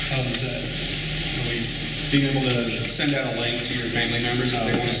 How is that? Being able to send out a link to your family members if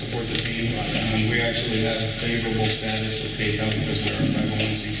they want to support the team. We actually have favorable status with PayPal because we're a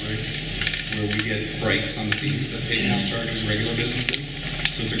 501c3, where we get breaks on the fees that PayPal charges regular businesses.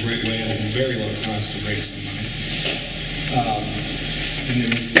 So it's a great way at a very low cost to raise some money. And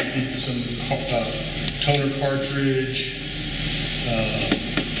then we did some toner cartridge,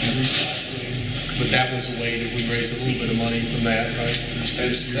 recycling, but that was a way that we raised a little bit of money from that, right?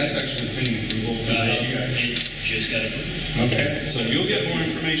 That's actually pending approval. Just got it. Okay, so you'll get more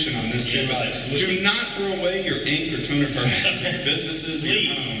information on this. Do not throw away your ink or toner cartridges at businesses or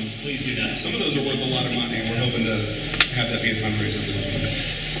your homes. Please do not. Some of those are worth a lot of money, and we're hoping to have that be a fundraiser for them.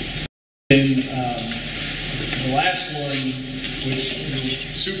 And the last one, which we're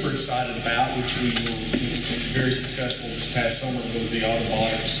super excited about, which we were very successful this past summer, was the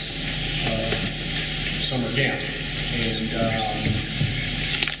Autobotters summer camp. And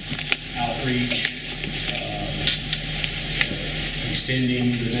outreach,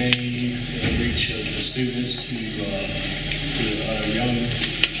 extending the name, students to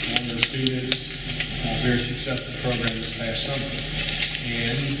younger students. Very successful program this past summer.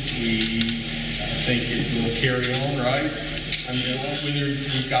 And we think it will carry on, right? I mean, when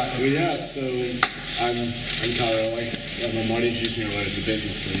you've got... Well, yeah, so I'm Kyle. I'm Marty Jr. as the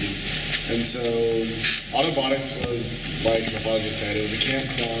business lead. And so Autobotics was, like my father just said, it was a camp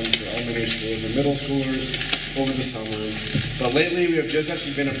run for elementary schools and middle schoolers over the summer. But lately we have just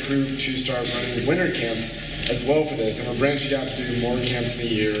actually been approved to start running winter camps as well for this. And we're branching out to do more camps in a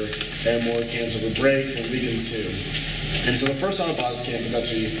year and more camps over breaks and weekends too. And so the first Autobotics camp is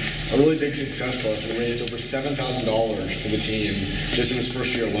actually a really big success for us and raised over $7,000 for the team just in its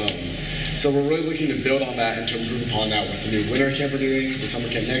first year alone. So we're really looking to build on that and to improve upon that with the new winter camp we're doing, the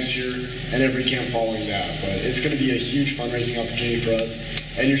summer camp next year, and every camp following that. But it's going to be a huge fundraising opportunity for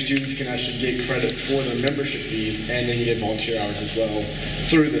us, and your students can actually get credit for their membership fees, and then you get volunteer hours as well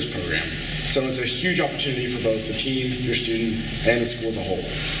through this program. So it's a huge opportunity for both the team, your student, and the school as a whole.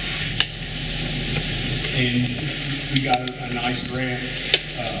 And we got a nice grant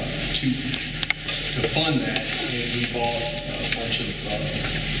to fund that, and we bought a bunch of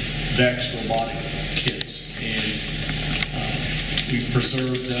VEX robotic kits, and we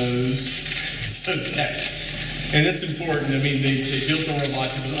preserved those so that, and it's important. I mean, they built the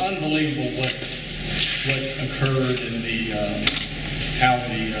robots. It was unbelievable what occurred in the how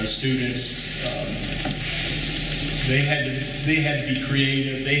the students they had to be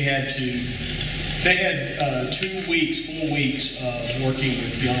creative. They had 2 weeks, 4 weeks of working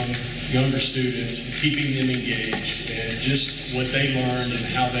with younger students, keeping them engaged, and just what they learned and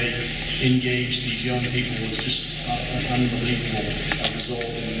how they engaged these young people was just an unbelievable result.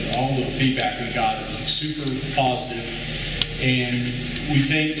 And all the feedback we got was super positive. And we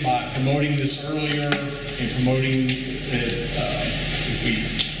think by promoting this earlier and promoting it, if we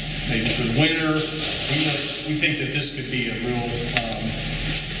maybe for the winter, we think that this could be a real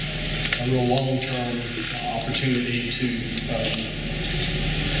long-term opportunity to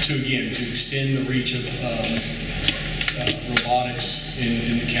extend the reach of robotics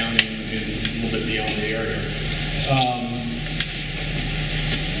in the county and a little bit beyond the area.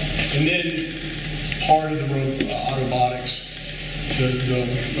 And then part of the Autobotics,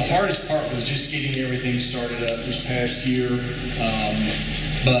 the hardest part was just getting everything started up this past year.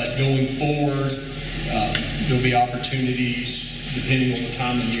 But going forward, there'll be opportunities depending on the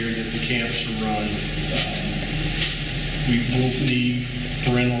time of year that the camps are run. We will need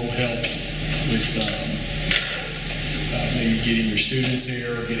parental help with maybe getting your students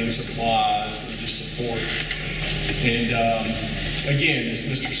there, getting supplies, just support. And again, as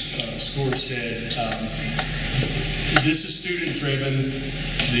Mr. Scorch said, this is student-driven.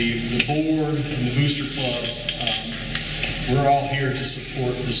 The board and the Booster Club, we're all here to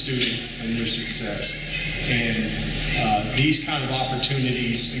support the students and their success. And these kind of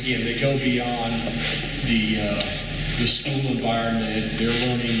opportunities, again, they go beyond the school environment. They're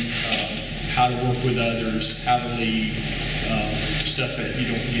learning how to work with others, how to lead, stuff that you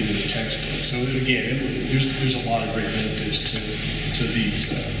don't get in the textbook. So again, there's a lot of great benefits to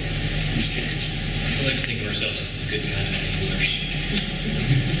these camps. We like to think of ourselves as the good kind of enablers.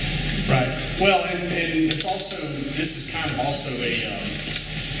 Right. Well, and it's also, this is kind of also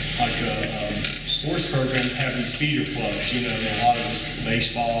sports programs have these feeder clubs, you know, a lot of it's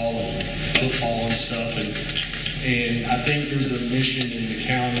baseball and football and stuff, and I think there's a mission in the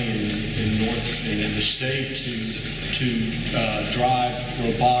county and in North and in the state to drive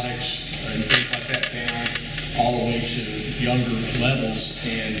robotics and things like that down all the way to younger levels,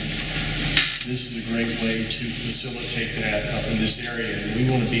 and this is a great way to facilitate that up in this area. And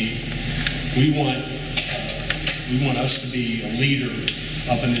we want us to be a leader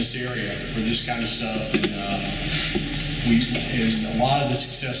up in this area for this kind of stuff, and a lot of the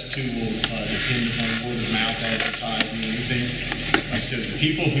success too will depend upon word of mouth advertising. We think, like I said, the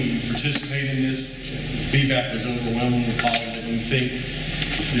people who participate in this, feedback was overwhelmingly positive, and we think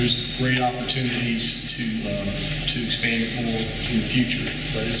there's great opportunities to expand it more in the future,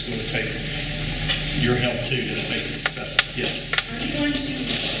 but it's going to take your help too to make it successful. Yes. Are you going to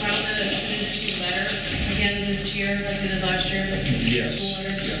allow the students to receive a letter again this year, like we did last year? Yes.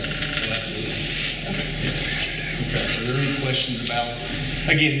 Absolutely. Okay. Are there any questions about?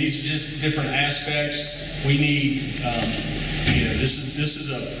 Again, these are just different aspects. We need, this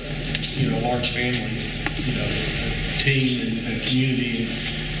is a large family, team and community.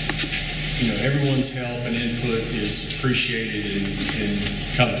 And, everyone's help and input is appreciated and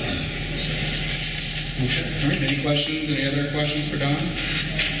covered. So. Okay. All right. Any questions? Any other questions for Don?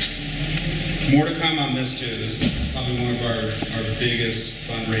 More to come on this too. This is probably one of our biggest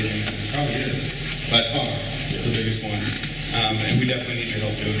fundraising. It probably is. by far the biggest one. And we definitely need your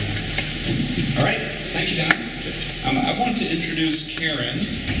help doing that. All right, thank you, Don. I want to introduce Karen.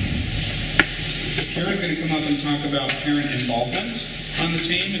 Karen's going to come up and talk about parent involvement on the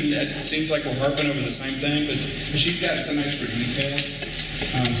team, and it seems like we're harping over the same thing, but she's got some extra details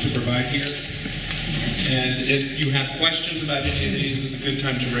to provide here. And if you have questions about any of these, it's a good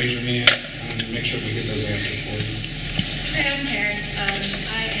time to raise your hand and make sure we get those answers for you. Hi, I'm Karen.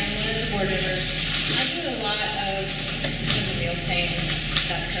 I am one of the board members. I do a lot of the meal thing.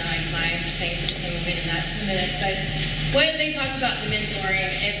 That's kind of like my thing for the team. We'll get into that in a minute. But what they talked about the mentoring,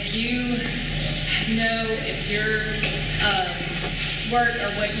 if you know if your work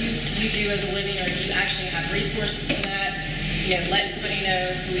or what you do as a living, or if you actually have resources for that, let somebody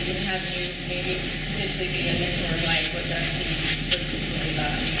know so we can have you maybe potentially be a mentor, like what Dusty was typically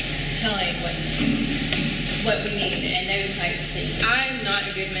telling what we need and those types of things. I'm not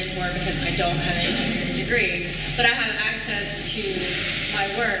a good mentor because I don't have an engineering degree, but I have access to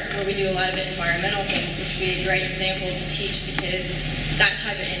my work where we do a lot of environmental things, which would be a great example to teach the kids that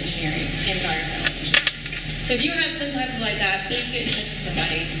type of engineering, environmental engineering. So if you have some type of like that, please get in touch with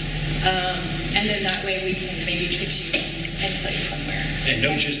somebody, and then that way we can maybe put you in place somewhere. And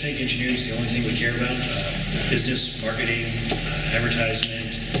don't just think engineering is the only thing we care about. Business, marketing,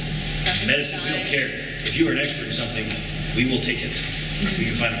 advertisement, medicine, we don't care. If you are an expert in something, we will take it. We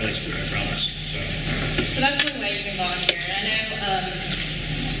can find a place for it, I promise. So that's one way you can volunteer. And I know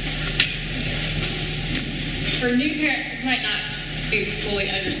for new parents, this might not be fully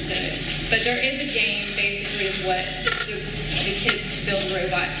understood, but there is a game basically of what the kids build a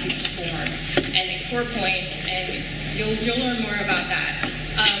robot to perform. And they score points, and you'll learn more about that.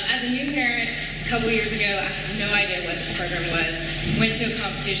 As a new parent, a couple years ago, I had no idea what this program was. Went to a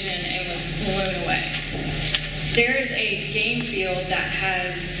competition and was blown away. There is a game field that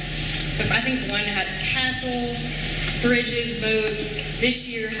has, I think one had a castle, bridges, boats.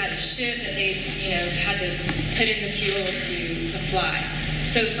 This year had a ship that they, had to put in the fuel to fly.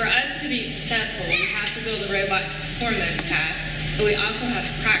 So for us to be successful, we have to build a robot to perform those tasks, but we also have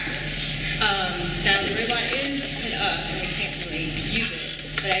to practice. Now the robot is put up and we can't really use it,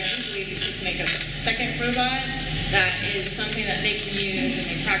 but I do believe we could make a second robot that is something that they can use and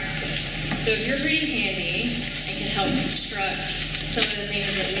they practice with. So if you're pretty handy and can help construct some of the things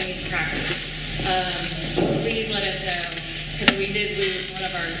that we need to practice, please let us know, because we did lose one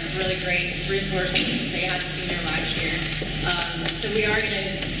of our really great resources. They had a senior last year. So we are going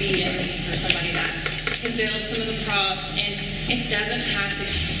to be in need for somebody that can build some of the props, and it doesn't have to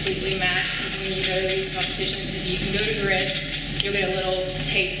completely match, because when you go to these competitions, if you can go to grids, you'll get a little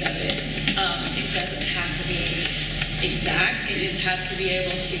taste of it. It doesn't have to be exact. It just has to be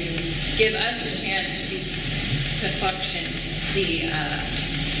able to give us the chance to function the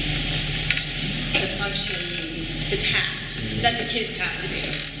task that the kids have to do.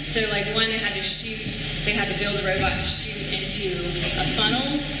 So like one, they had to build a robot to shoot into a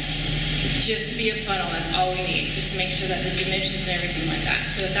funnel. Just to be a funnel, that's all we need, just to make sure that the dimensions and everything like that.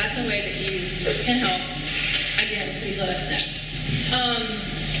 So if that's a way that you can help, again, please let us know.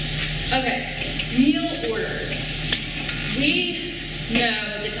 Okay, meal orders. We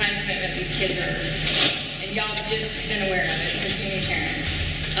know the time commitment these kids are, and y'all have just been aware of it, especially new parents.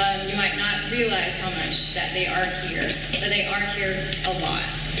 You might not realize how much that they are here, but they are here a lot.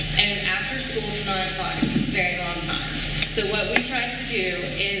 And after school is 9 o'clock, it's a very long time. So what we try to do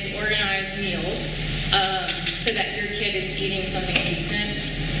is organize meals so that your kid is eating something decent,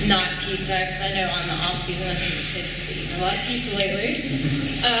 not pizza, because I know on the off season I think the kids have eaten a lot of pizza lately.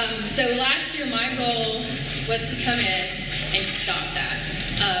 So last year my goal was to come in and stop that.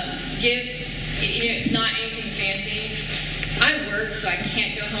 It's not anything fancy. I work, so I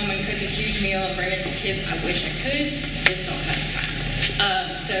can't go home and cook a huge meal and bring it to the kids. I wish I could, just don't have the time.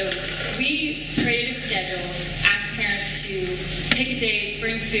 So we created a schedule, asked parents to pick a date,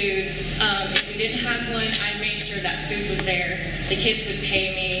 bring food. If we didn't have one, I made sure that food was there. The kids would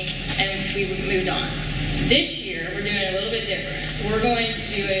pay me, and we moved on. This year, we're doing it a little bit different. We're going to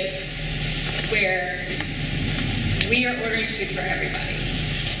do it where we are ordering food for everybody.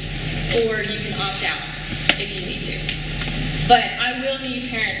 Or you can opt out if you need to. But I will need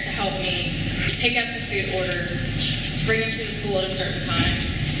parents to help me pick up the food orders, bring them to the school at a certain time,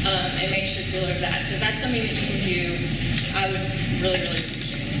 and make sure to deliver that. So if that's something that you can do, I would really, really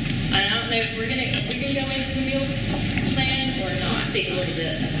appreciate it. And I don't know if we can go into the meal plan or not. I'll speak a little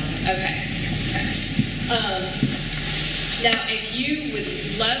bit about it. Okay. Now, if you would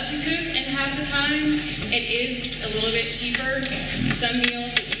love to cook and have the time, it is a little bit cheaper. Some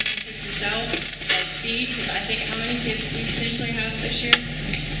meals that you can cook yourself and feed, because I think how many kids we potentially have this year?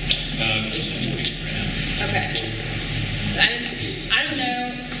 Close to 40 right now. Okay. I don't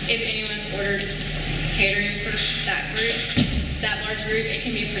know if anyone's ordered catering for that group, that large group. It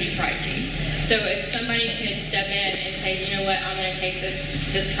can be pretty pricey. So if somebody could step in and say, you know what, I'm going to take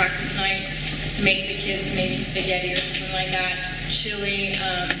this practice night, make the kids maybe spaghetti or something like that, chili.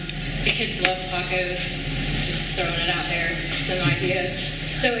 The kids love tacos. Just throwing it out there, some ideas.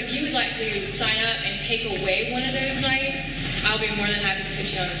 So if you would like to sign up and take away one of those nights, I'll be more than happy to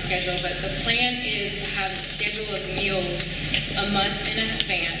put you on the schedule. But the plan is to have a schedule of meals a month in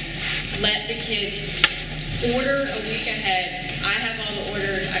advance. Let the kids order a week ahead. I have all the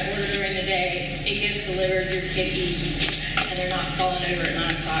orders. I order during the day. It gets delivered. Your kid eats, and they're not falling over at 9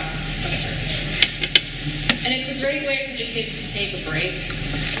 o'clock. And it's a great way for the kids to take a break,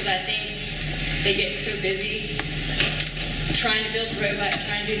 because I think they get so busy trying to build a robot,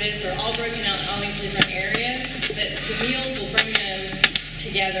 trying to do this. They're all broken out in all these different areas, but the meals will bring them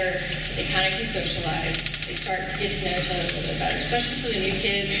together. They kind of can socialize. They start to get to know each other a little bit better, especially for the new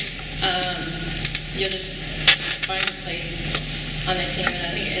kids. You'll just find a place on the team, and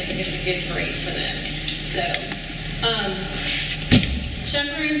I think it's a good break for them. So,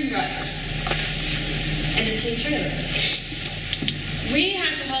 chaperones and drivers, and a team trailer. We have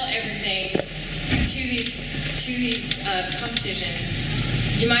to haul everything to these competitions.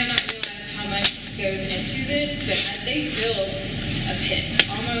 You might not realize how much goes into it, but they build a pit,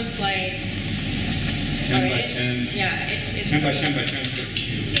 almost like 10 by 10. Yeah, it's 10 by 10 by 10 for the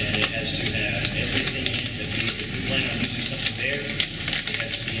cube. And it has to have everything in it that if we plan on using something there, it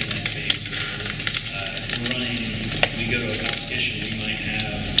has to be in that space. So, we go to a competition, we might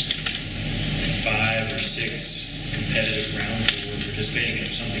have 5 or 6 competitive rounds where we're participating, and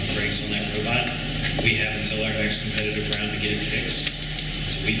if something breaks on that robot, we have until our next competitive round to get it fixed.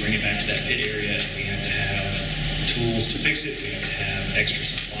 So we bring it back to that pit area, and we have to have tools to fix it. We have to have extra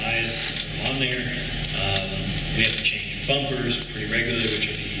supplies on there. We have to change bumpers pretty regularly, which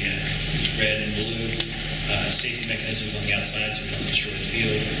are the red and blue. Safety mechanisms on the outside so we don't destroy the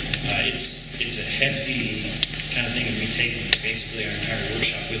field. It's a hefty kind of thing, and we take basically our entire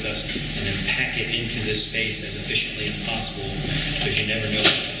workshop with us and then pack it into this space as efficiently as possible, because you never know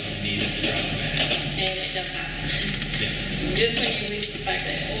what you're going to need at the drop of a hat. And it does happen. Yeah. Just when you least suspect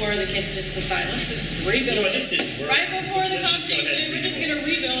it, or the kids just decide, let's just rebuild You know what, it. this didn't work. Right before the Let's just go ahead competition, and we're just going to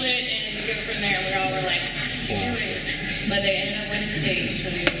rebuild it and go from there. We all were like, but they ended up winning state, so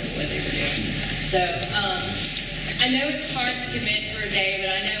they knew what they were doing. So, I know it's hard to commit for a day,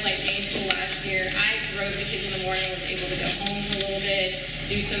 but I know like Janesville last year, I drove the kids in the morning, was able to go home for a little bit,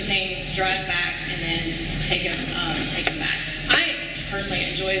 do some things, drive back, and then take them back. I personally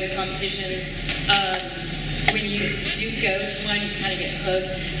enjoy the competitions. When you do go to one, you kind of get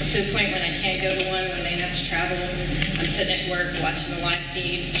hooked to the point when I can't go to one, when they have to travel. I'm sitting at work watching the live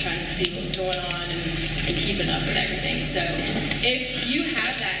feed, trying to see what's going on and keeping up with everything. So if you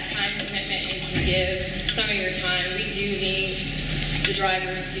have that time commitment and can give some of your time, we do need the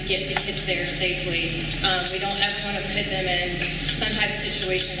drivers to get the kids there safely. We don't ever want to put them in some type of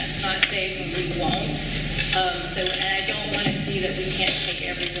situation that's not safe, and we won't. And I don't want to see that we can't take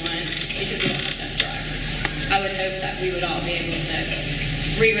everyone because we don't have enough drivers. I would hope that we would all be able to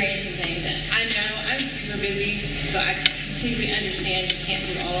rearrange some things. And I know I'm super busy, so I completely understand you can't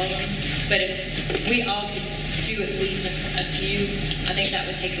do all of them. But if we all could do at least a few, I think that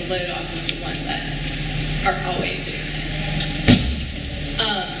would take the load off of the ones that are always doing it.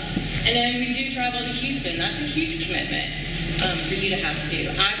 And then we do travel to Houston. That's a huge commitment for you to have to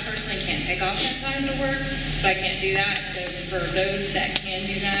do. I personally can't take off that time to work, so I can't do that. So for those that can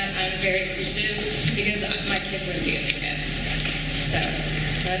do that, I'm very appreciative, because my kids wouldn't be able to go. So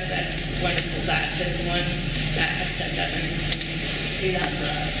that's wonderful that those ones that have stepped up and do that for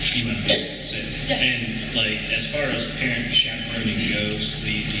us. You might be able to say. Yeah. And like as far as parent chaperoning goes,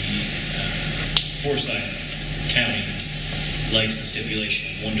 the Forsyth County likes the stipulation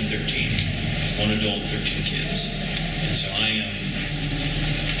of 1 to 13, 1 adult, 13 kids. And so I am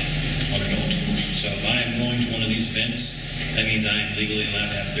 1 adult. So if I am going to one of these events, that means I am legally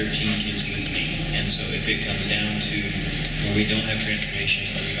allowed to have 13 kids with me. And so if it comes down to where we don't have transportation,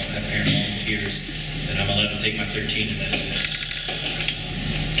 or we don't have parent volunteers, then I'm allowed to take my 13 to that event.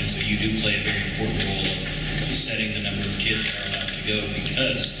 And so you do play a very important role of setting the number of kids that are allowed to go,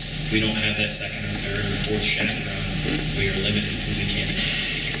 because if we don't have that second or third or fourth chaperone, we are limited because we can't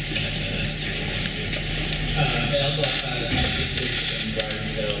take it. And that's a terrible thing to do. And also, how do kids drive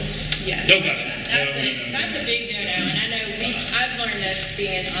themselves? Yeah. No, gotcha. That's a big no-no, and I know I've learned this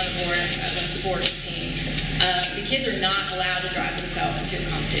being on the board of a sports team. The kids are not allowed to drive themselves to a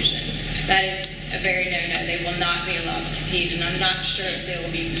competition. That is a very no-no. They will not be allowed to compete, and I'm not sure if they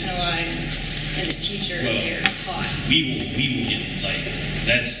will be penalized in the future if Well, they're caught. We will get, like,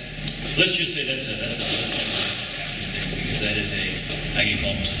 let's just say that's a happening thing, because that is I get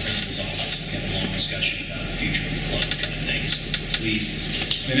called to the principal's office and have a long discussion about the future of the club kind of thing, so please.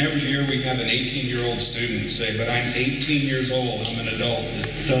 And every year we have an 18-year-old student say, but I'm 18 years old, I'm an adult.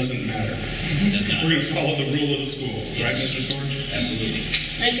 It doesn't matter. It does not. We're going to follow the rule of the school, right, Mr. Storch? Absolutely.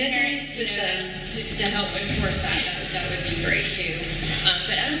 And parents, to help enforce that would be great too.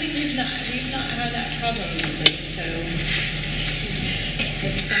 But I don't think we've not had that problem lately, so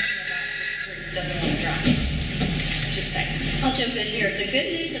it's something about this group doesn't want to drop. Just saying. I'll jump in here. The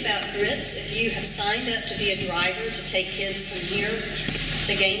good news about Grits, if you have signed up to be a driver to take kids from here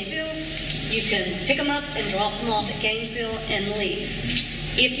to Gainesville, you can pick them up and drop them off at Gainesville and leave.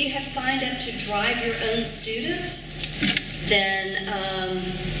 If you have signed up to drive your own student, then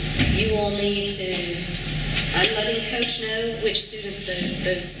you will need to, I'm letting coach know which students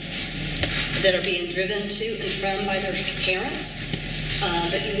those that are being driven to and from by their parent,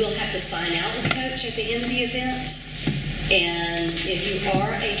 but you will have to sign out with coach at the end of the event. And if you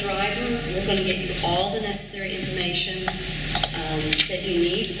are a driver, we're going to get you all the necessary information that you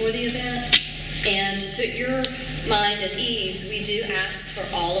need for the event. And to put your mind at ease, we do ask for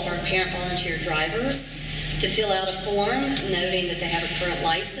all of our parent volunteer drivers to fill out a form noting that they have a current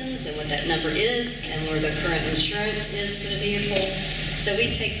license and what that number is and where the current insurance is for the vehicle. So we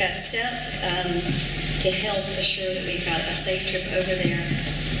take that step to help assure that we've got a safe trip over there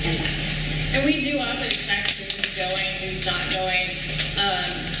and back. And we do also check who's going, who's not going.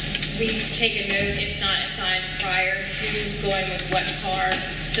 We take a note, if not assigned prior, who's going with what car,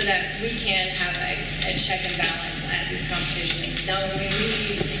 so that we can have a check and balance at these competitions. Now, we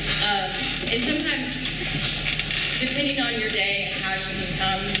need, and sometimes, depending on your day and how you can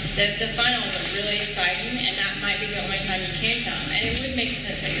come, the finals are really exciting, and that might be the only time you can come. And it would make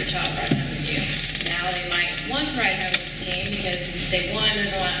sense that your child rides home with you. Now, they might want to ride home with the team because they won,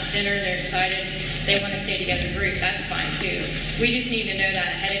 they're going out to dinner, they're excited, they want to stay together in a group, that's fine too. We just need to know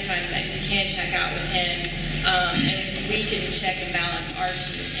that ahead of time that you can check out with him, and we can check and balance our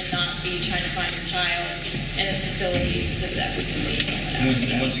team and not be trying to find your child in a facility so that we can leave.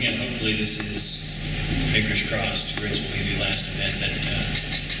 And once again, hopefully this is, fingers crossed, Grits will be the last event that we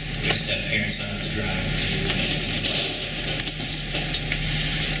have to have parents sign up to drive.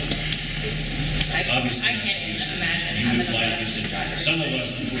 Obviously, I can't even imagine you having would a fly to bus Houston. driver. Some of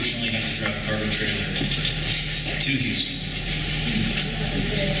us, unfortunately, have to drive a cargo trailer to Houston.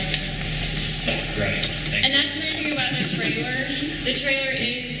 Right. Thank And you. that's another thing about the trailer. The trailer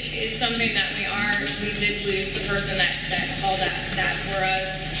is something that we did lose the person that hauled that for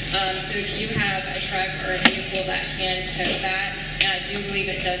us. So if you have a truck or a vehicle that can tow that, and I do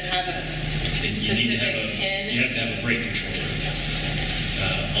believe it does have a specific pin. You have to have a brake controller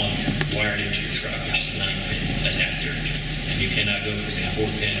wired into your truck, which is a 9-pin adapter. And you cannot go from a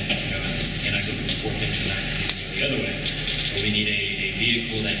 4-pin, cannot go from a 4-pin to a 9-pin. You can go the other way. But we need a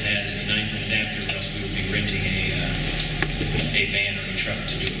vehicle that has a 9-pin adapter, or else we would be renting a van or a truck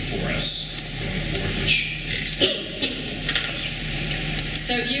to do it for us going forward, which is expensive.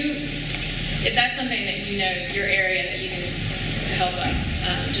 So if that's something that you know, your area that you can help us,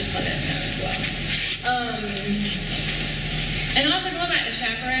 just let us know as well. And also going back to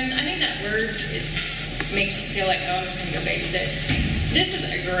chaperones, I think that word makes you feel like, oh, I'm just going to go babysit. This is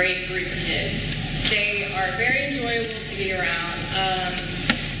a great group of kids. They are very enjoyable to be around.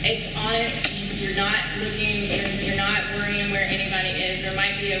 It's honest. You're not looking. You're not worrying where anybody is. There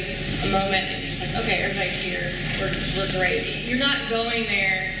might be a moment that you're just like, okay, everybody's here. We're great. You're not going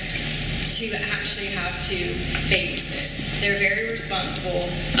there to actually have to babysit. They're very responsible.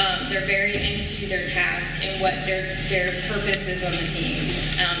 They're very into their task and what their purpose is on the team,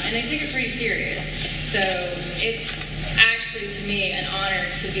 and they take it pretty serious. So it's actually, to me, an honor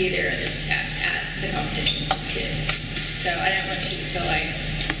to be there at the competitions with kids. So I don't want you to feel like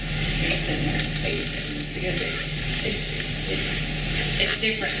you're sitting there babysitting, because it's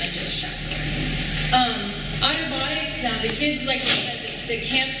different than just chaperoning. Autobotics, now the kids, like you said, the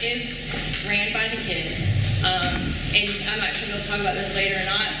camp is ran by the kids. And I'm not sure they'll talk about this later or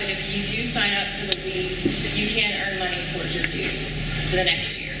not, but if you do sign up for the week, you can earn money towards your dues for the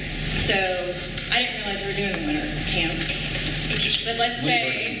next year. So I didn't realize we were doing the winter camps. But let's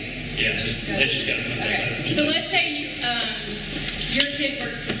say... Yeah, they just got to okay. So let's say your kid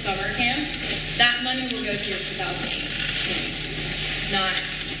works the summer camp. That money will go to your 2008. Not...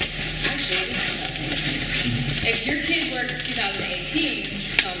 Actually, it is 2018. If your kid works 2018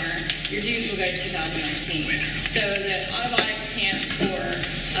 summer, your dues will go to 2019. So the autobotics camp for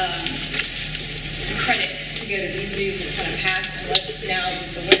go to these dues and kind of pass unless now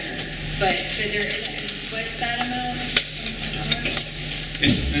with the winner. But there is, what's that amount?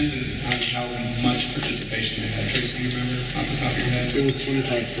 It depended on how much participation they had. Tracy, do you remember off the top of your head? It was 25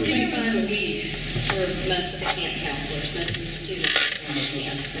 for 25 a week for most of the camp counselors, most of the students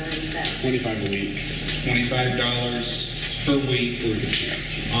can't earn that. 25 a week. $25 per week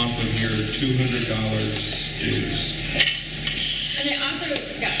off of your $200 dues. And they also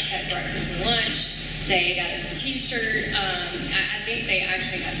got at breakfast and lunch. They got a T-shirt. I think they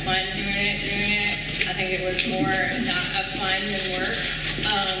actually had fun doing it. I think it was more not of fun than work.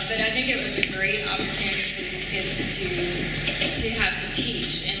 But I think it was a great opportunity for these kids to have to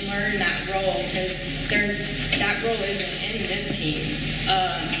teach and learn that role, because that role isn't in this team.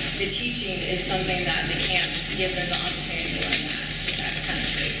 The teaching is something that the camps give them the opportunity to learn that kind of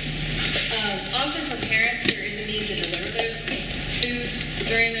thing. Also for parents, there is a need to deliver those food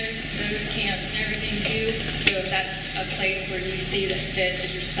during those camps and everything too. So if that's a place where you see that fits,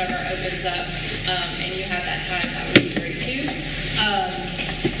 if your summer opens up and you have that time, that would be great too.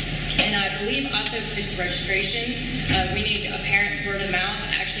 And I believe also just registration, we need a parent's word of mouth.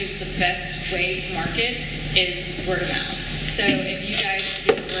 Actually, it's the best way to market is word of mouth. So if you guys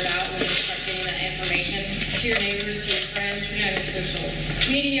get the word out when you start getting that information to your neighbors, to your friends, put it on your social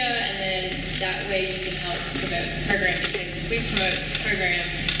media, and then that way you can help promote the program. Because if we promote the program,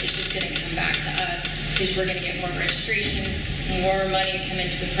 it's just going to come back to us, because we're going to get more registrations, more money come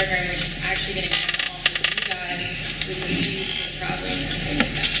into the program, which is actually going to come off of you guys with the fees for traveling and everything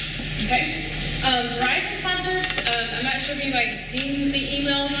like that. Okay. Verizon concerts, I'm not sure if anybody's seen the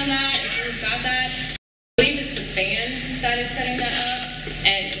emails on that, if you've got that. I believe it's the band that is setting that up,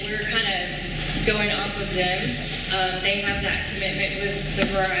 and we're kind of going off of them. They have that commitment with the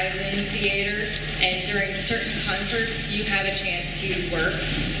Verizon Theater, and during certain concerts, you have a chance to work,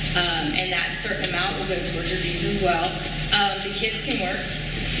 and that certain amount will go towards your dues as well. The kids can work,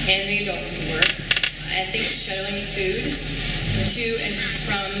 and the adults can work. I think shuttling food to and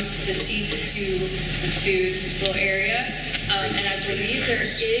from the seats to the food little area. And I believe there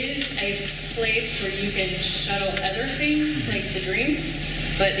is a place where you can shuttle other things, like the drinks,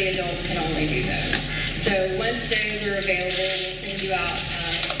 but the adults can only do those. So once those are available, we'll send you out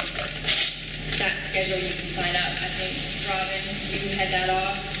that schedule. You can sign up. I think, Robin, you can head that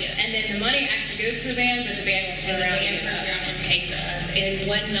off. Yes. And then the money actually goes to the band, but the band will turn And the around band and give turns us. around and pays us. And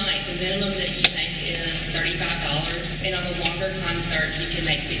one night, the minimum that you make is $35, and on the longer concerts, you can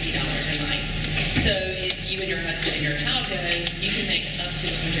make $50 a night. So if you and your husband and your child go, you can make up to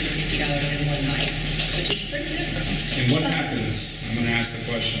 $150 in one night, which is pretty good. And what happens, I'm going to ask the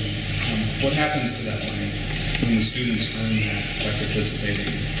question, what happens to that money when the students earn that by participating?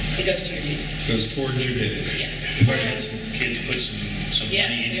 It goes to your dues. It goes towards your dues. Yes. We've already had some kids put some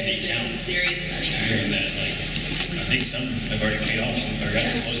Yes, money into the there's account. some serious money. Hearing that, like, I think some have already paid off, some are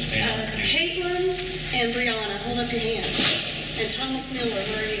close to paying off their dues. Caitlin and Brianna, hold up your hands. And Thomas Miller,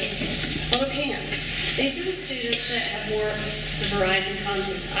 where are you? Hold up your hands. These are the students that have worked the Verizon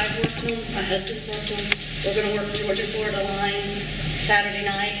concerts. I've worked them, my husband's worked them. We're going to work Georgia Florida Line Saturday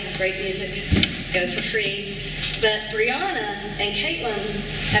night, have great music, go for free. But Brianna and Caitlin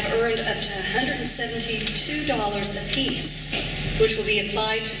have earned up to $172 apiece, which will be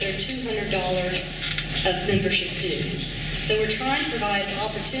applied to their $200 of membership dues. So we're trying to provide an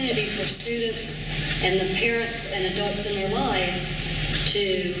opportunity for students and the parents and adults in their lives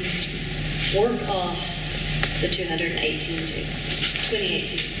to work off the 2018 dues.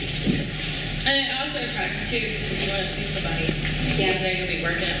 And it also attracts too, because if you want to see somebody, yeah, there you'll be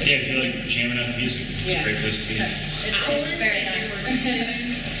working up. Yeah, I feel like jamming out to music. It's a great place to be. It's very nice.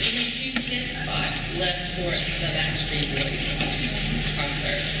 Two kids spots left for the Backstreet Boys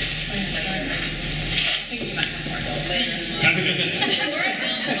concert. I think you might have more adults later.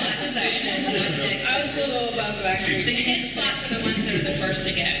 I was a little above the back. The kid spots are the ones that are the first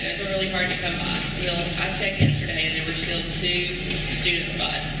to go. Those are really hard to come by. I checked yesterday and there were still 2 student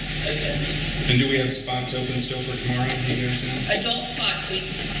spots open. And do we have spots open still for tomorrow? Do you guys know? Adult spots we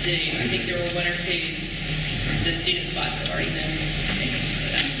do. I think there were 1 or 2. The student spots have already been taken.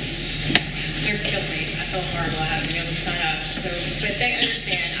 They're killed me. I feel horrible having to be able to sign up. So, but they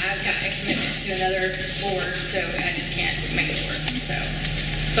understand. I've got a commitment to another board, so I just can't make it work. So,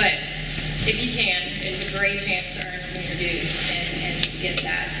 but if you can, it's a great chance to earn some of your dues and get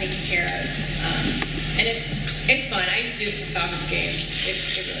that taken care of. And it's fun. I used to do it for Falcons games. It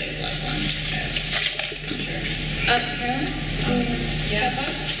really is a lot of fun. So, I'm sure. Caroline?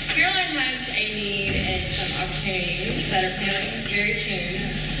 Caroline has a need and some opportunities that are coming very soon.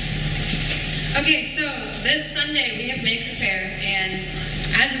 Okay, so this Sunday we have Make the Fair, and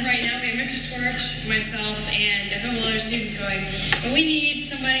as of right now we have Mr. Mr. Scorch, myself, and a couple other students going, but we need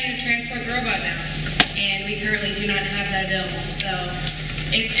somebody to transport the robot down. And we currently do not have that available. So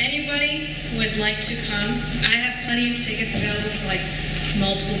if anybody would like to come, I have plenty of tickets available for like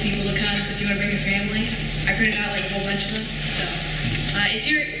multiple people to come. So if you want to bring your family, I printed out like a whole bunch of them. So if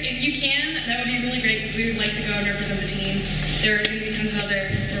you can, that would be really great. We would like to go and represent the team. There are going to be tons of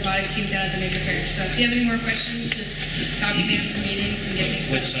other robotics teams down at the Maker Fair. So if you have any more questions, just talk to me after the meeting and get things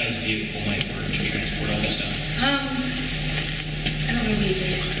What set. size vehicle might work to transport all this stuff? I don't know the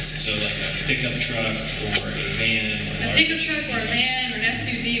vehicles. So like a pickup truck or a van? Or A pickup truck or a van or an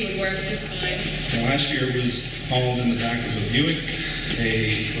SUV would work just fine. Now, last year was hauled in the back was a Buick,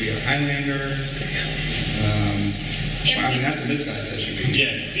 we got a Highlander. I mean, that's a mid-size SUV.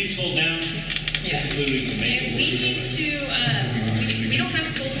 Yeah, if the seats fold down, Yeah. literally can make And it we work. need to, we don't have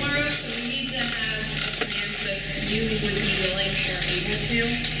school tomorrow, so we need to have a plan, so if you would be willing or able to,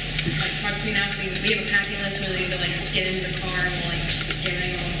 like, talk to me now, so we have a packing list, we need to, like, just get into the car and we'll, like, get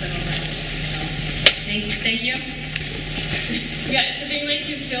everything all set up. So, thank you. Yeah, so if anybody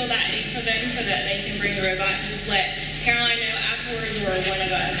can fill that in for them so that they can bring the robot, just let Caroline know afterwards or one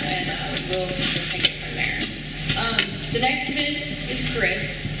of us, and we'll take it from there. The next event is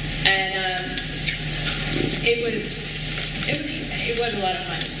Chris, and it was a lot of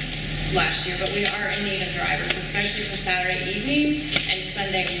fun last year, but we are in need of drivers, especially for Saturday evening and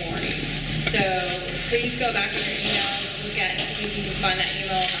Sunday morning. So please go back in your email, look at, see if you can find that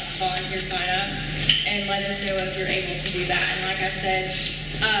email about the volunteer sign up, and let us know if you're able to do that. And like I said,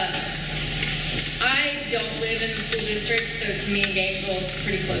 I don't live in the school district, so to me, Gainesville is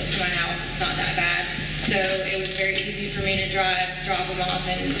pretty close to my house. It's not that bad. So it was very easy for me to drive, drop them off,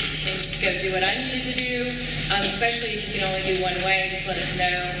 and go do what I needed to do. Especially if you can only do one way, just let us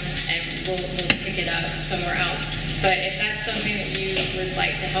know, and we'll pick it up somewhere else. But if that's something that you would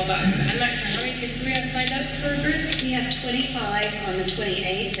like to help out, 'cause I'm not sure how many kids do we have signed up for Grits? We have 25 on the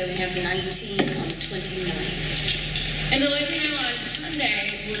 28th, and we have 19 on the 29th. And to let you know, on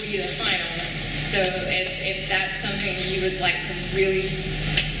Sunday will be the finals. So if that's something you would like to really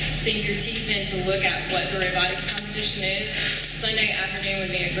sink your teeth in to look at what the robotics competition is, Sunday afternoon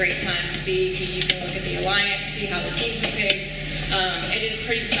would be a great time to see, because you can look at the alliance, see how the teams are picked. It is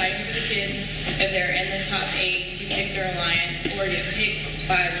pretty exciting for the kids if they're in the top 8 to pick their alliance or get picked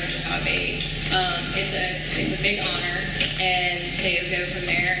by one of the top 8. It's a big honor, and they go from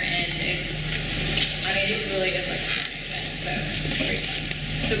there, and it really is like a sporting event, so it's great fun.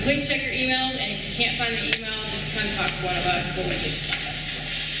 So please check your emails, and if you can't find the email, just come talk to one of us, we'll get you signed up.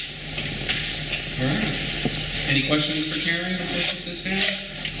 All right. Any questions for Karen before she sits down?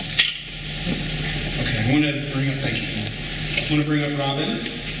 Okay, I want to bring up, thank you. I want to bring up Robin,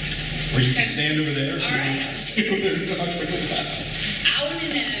 or you can stand over there. All right. Stand over there and talk about that. I want to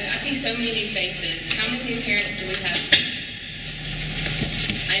know, I see so many new faces. How many new parents do we have?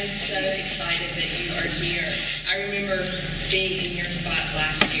 I'm so excited that you are here. I remember being in your spot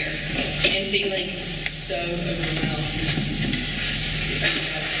last year and feeling so overwhelmed. Let's see if I can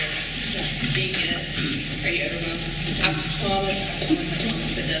get out of here. Do you get it? Are you overwhelmed? I promise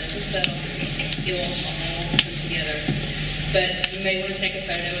the dust will settle. It will all come together. But you may want to take a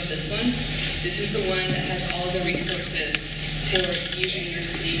photo of this one. This is the one that has all the resources for you and your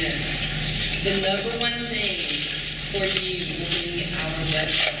student. The number one thing for you will be our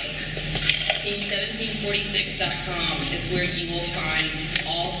website. Team1746.com is where you will find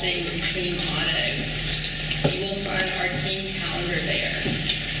all things Team Auto. You will find our team calendar there.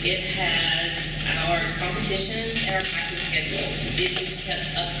 It has our competitions and our practice schedule. It is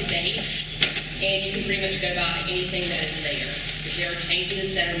kept up to date, and you can pretty much go by anything that is there. If there are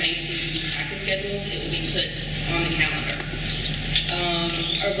changes that are made to the practice schedules, it will be put on the calendar.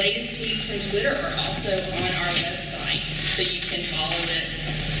 Our latest tweets from Twitter are also on our website, so you can follow it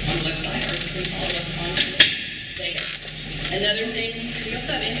on the website, or you can follow us on Twitter there. Another thing, We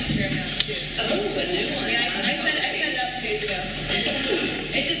also have Instagram now, too. oh, a new one. Yeah, I set it up 2 days ago.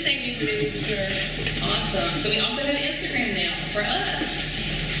 It's the same username as Twitter. Awesome. So we also have Instagram now for us.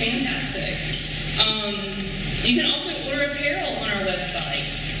 Fantastic. You can also order apparel on our website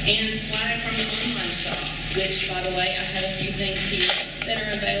and swag from the online shop, which, by the way, I have a few things here that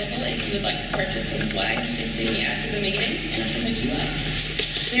are available. If you would like to purchase some swag, you can see me after the meeting and I can hook you up.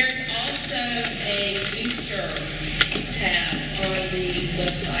 There's also a booster tab on the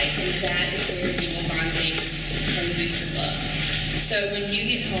website, and that is where you will find things from the Booster Club. So when you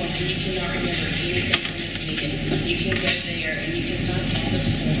get home and you cannot remember anything from this meeting, you can go there and you can find all the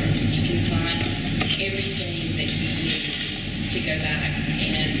forms. You can find everything that you need to go back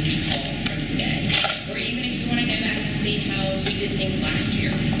and recall from today. Or even if you want to go back and see how we did things last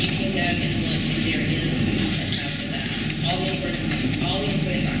year, you can can go and look if there is a tab for that. All the important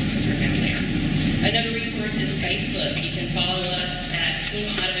documents are found there. Another resource is Facebook. You can follow us at Team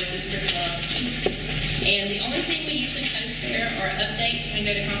Auto Booster Club. And the only thing we usually post there are updates when we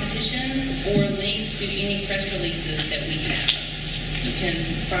go to competitions or links to any press releases that we have. You can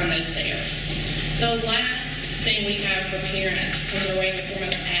find those there. The last thing we have for parents comes our way in the form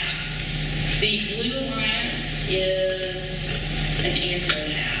of apps. The Blue Alliance is an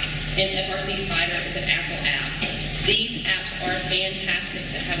Android app, and FRC Spider is an Apple app. These apps are fantastic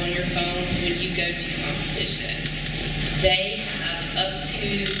to have on your phone when you go to competition. They have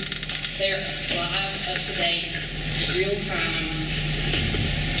they're live, up-to-date, real-time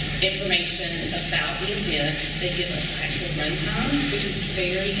information about the event. They give us actual run times, which is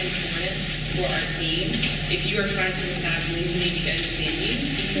very important for our team. If you are trying to decide when you need to go to the venue,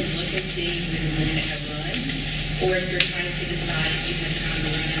 you can look and see when they have run. Or if you're trying to decide if you have time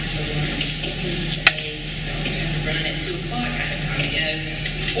to run out for lunch, you can say, you have to run at 2 o'clock, I have time to go.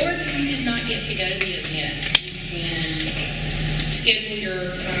 Or if you did not get to go to the event, you can schedule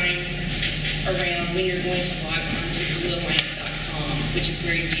your time around when you're going to log on to bluealliance.com, which is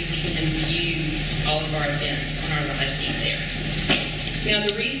where you can view all of our events on our live feed there. Now,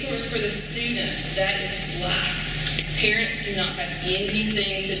 the resource for the students, that is Slack. Parents do not have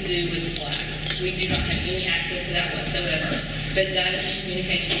anything to do with Slack. We do not have any access to that whatsoever, but that is the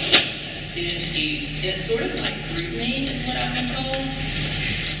communication that students use. And it's sort of like GroupMe is what I've been told.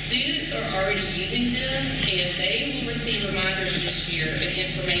 Students are already using this, and they will receive reminders this year of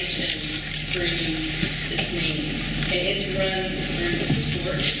information through this meeting. And it's run through Mr.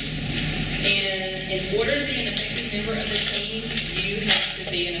 Stewart. And in order to be an effective member of the team, you have to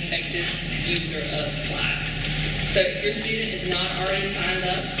be an effective user of Slack. So if your student is not already signed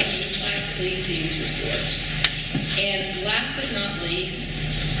up to use Slack, please see Mr. Stewart. And last but not least,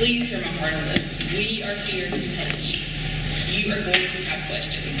 please hear my heart on this. We are here to help you. You are going to have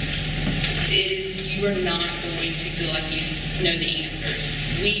questions. You are not going to feel like you know the answers.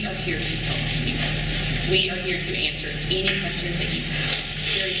 We are here to help you. We are here to answer any questions that you have.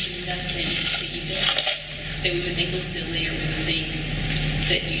 There is nothing that you do that we would think was silly or we would think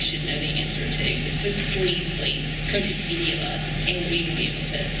that you should know the answer to. So please, come to any of us, and we will be able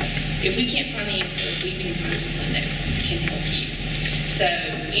to. If we can't find the answer, we can find someone that can help you. So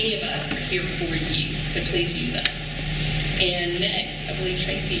any of us are here for you. So please use us. And next, I believe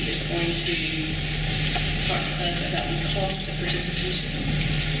Tracy is going to talk to us about the cost of participation.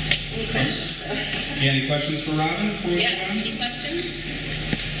 Any questions? Yeah, any questions for Robin? Yeah, any questions?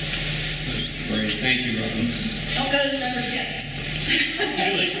 Great, thank you, Robin. Don't go to the numbers yet.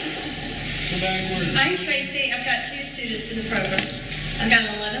 Come backward. I'm Tracy. I've got 2 students in the program. I've got an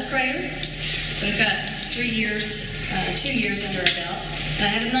 11th grader, so I've got 2 years under a belt, and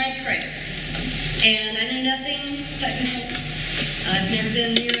I have a 9th grader. And I know nothing technical. I've never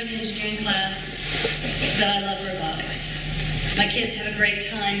been near an engineering class, but I love robotics. My kids have a great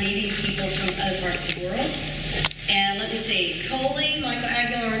time meeting people from other parts of the world. And let me see, Coley, Michael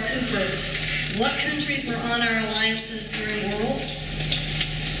Aguilar, and Cooper, what countries were on our alliances during Worlds?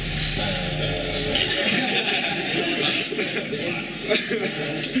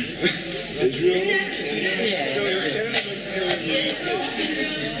 Israel? Okay.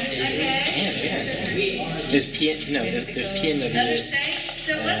 There's PNW. Other states?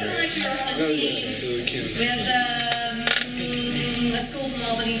 So it wasn't like we were on a team with a school from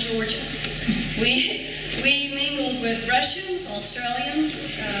Albany, Georgia. We mingled with Russians, Australians,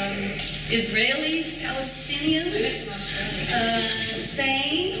 Israelis, Palestinians,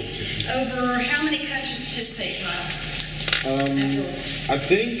 Spain. Over how many countries participate, Kyle? I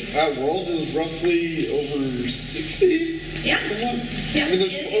think at Worlds it was roughly over 60. Yeah. I mean,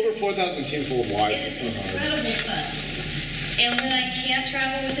 there's over 4,000 teams worldwide. It is incredible fun. And when I can't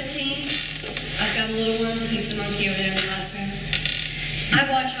travel with the team, I've got a little one, he's the monkey over there in the classroom. I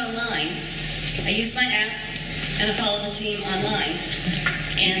watch online. I use my app and I follow the team online.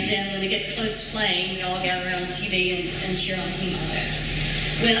 And then when they get close to playing, we all gather around the TV and cheer on Team Auto.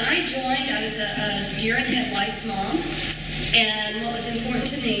 When I joined, I was a deer in headlights mom. And what was important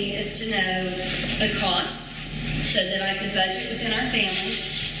to me is to know the cost so that I could budget within our family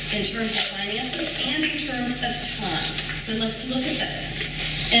in terms of finances and in terms of time. So let's look at those.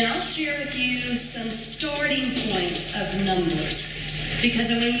 And I'll share with you some starting points of numbers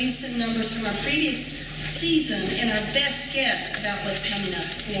because I'm going to use some numbers from our previous season and our best guess about what's coming up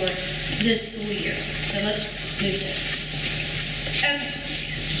for this school year. So let's move there. Okay.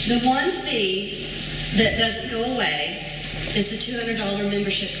 The one fee that doesn't go away is the $200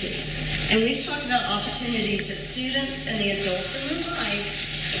 membership fee. And we've talked about opportunities that students and the adults in their lives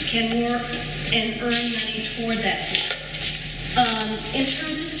can work and earn money toward that fee. In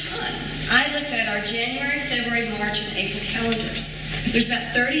terms of time, I looked at our January, February, March, and April calendars. There's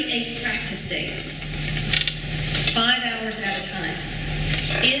about 38 practice days, 5 hours at a time.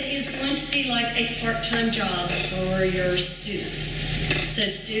 It is going to be like a part-time job for your student. So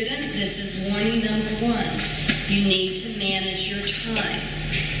student, this is warning number 1. You need to manage your time.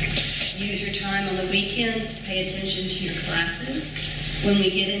 Use your time on the weekends, pay attention to your classes. When we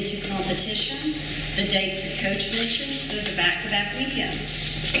get into competition, the dates that Coach mentioned, those are back-to-back weekends.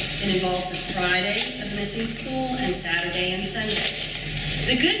 It involves a Friday of missing school and Saturday and Sunday.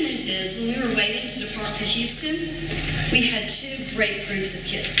 The good news is, when we were waiting to depart for Houston, we had 2 great groups of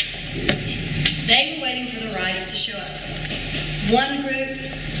kids. They were waiting for the rides to show up. One group,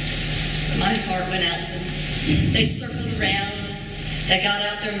 my heart went out to them. They circled around, they got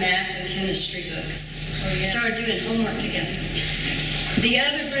out their math and chemistry books, started doing homework together. The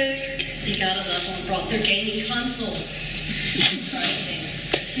other group, they got a level and brought their gaming consoles and started gaming.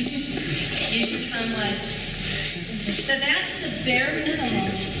 Use your time wisely. So that's the bare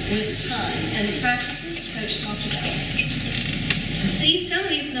minimum with time, and the practices Coach talked about. See, some of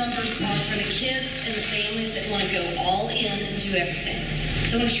these numbers are for the kids and the families that want to go all in and do everything.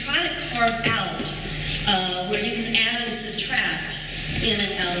 So I'm going to try to carve out where you can add and subtract in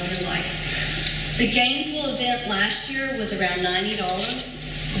and out of your life. The Gainesville event last year was around $90.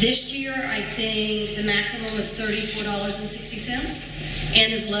 This year, I think the maximum was $34.60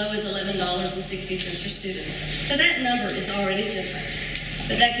 and as low as $11.60 for students. So that number is already different.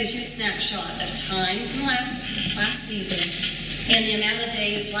 But that gives you a snapshot of time from last season. And the amount of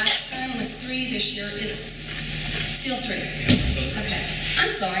days last time was 3. This year, it's still 3. Okay. I'm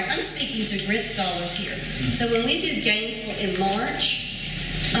sorry. I'm speaking to grits dollars here. So when we do Gainesville in March,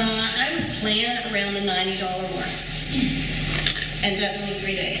 I would plan around the $90 mark. And definitely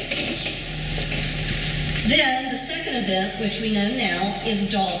 3 days. Then the second event, which we know now, is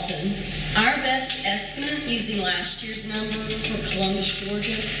Dalton. Our best estimate using last year's number for Columbus,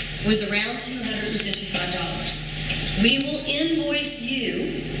 Georgia, was around $255. We will invoice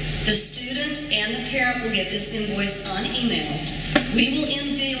you, the student and the parent will get this invoice on email. We will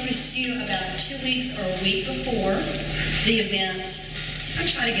invoice you about 2 weeks or a week before the event. I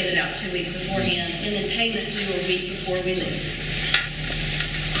try to get it out 2 weeks beforehand, and then payment due a week before we leave.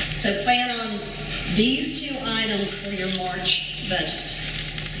 So plan on these 2 items for your March budget.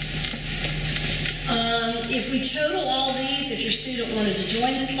 If we total all these, if your student wanted to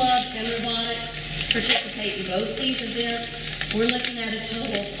join the club and robotics, participate in both these events, we're looking at a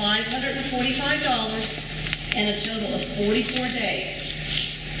total of $545 and a total of 44 days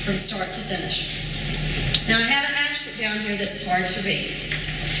from start to finish. Now I have an asterisk down here that's hard to read.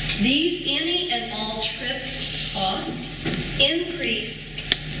 These any and all trip costs increase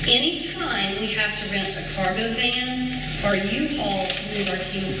any time we have to rent a cargo van or U-Haul to move our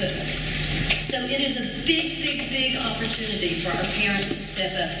team equipment. So it is a big, big, big opportunity for our parents to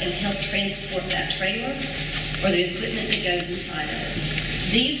step up and help transport that trailer or the equipment that goes inside of it.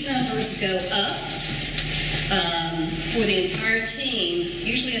 These numbers go up for the entire team.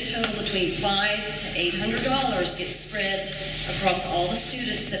 Usually a total between $500 to $800 gets spread across all the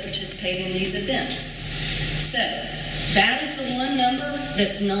students that participate in these events. So that is the one number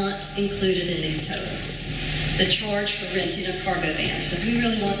that's not included in these totals. The charge for renting a cargo van, because we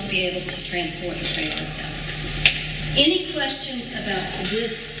really want to be able to transport the trailer ourselves. Any questions about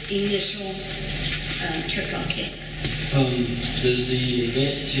this initial trip cost? Yes, sir. Does the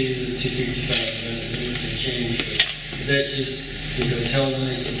event to the 255 change? Is that just the hotel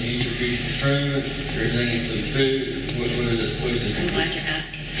nights and the interfusion tournament, or does that include food? What is it? I'm glad you're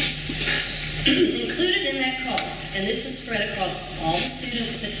asking. Included in that cost, and this is spread across all the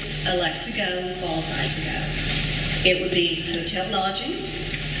students that elect to go and qualify to go, it would be hotel lodging,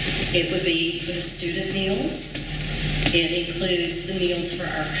 it would be for the student meals, it includes the meals for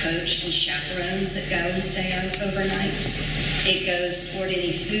our coach and chaperones that go and stay overnight, it goes toward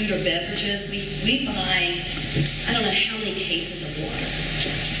any food or beverages. We buy, I don't know how many cases of water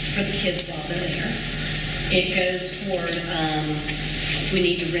for the kids while they're there. It goes toward, if we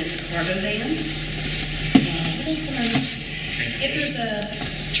need to rent a cargo van. If there's a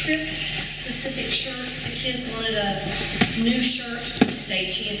trip-specific shirt, the kids wanted a new shirt for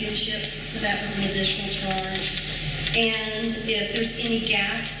state championships, so that was an additional charge. And if there's any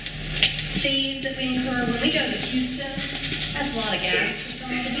gas fees that we incur, when we go to Houston, that's a lot of gas for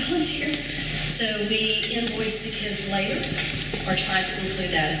someone to volunteer. So we invoice the kids later, or try to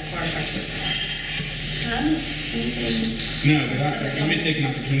include that as part of our trip cost. No, but let me take an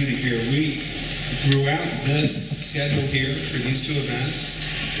opportunity here. We, throughout this schedule here for these 2 events,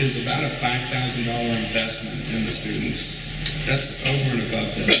 is about a $5,000 investment in the students. That's over and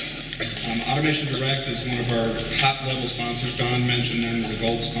above this. Automation Direct is one of our top-level sponsors. Don mentioned them as a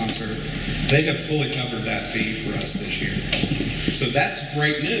gold sponsor. They have fully covered that fee for us this year. So that's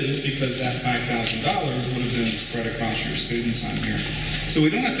great news because that $5,000 would have been spread across your students on here. So we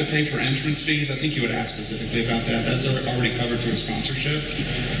don't have to pay for entrance fees. I think you would ask specifically about that. That's already covered through a sponsorship.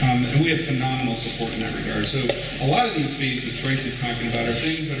 And we have phenomenal support in that regard. So a lot of these fees that Tracy's talking about are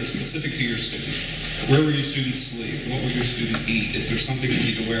things that are specific to your student. Where will your student sleep? What will your student eat? If there's something they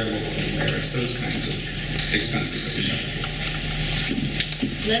need to wear, what will they wear? It's those kinds of expenses that we cover.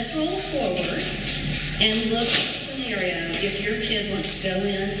 Let's roll forward and look at the scenario if your kid wants to go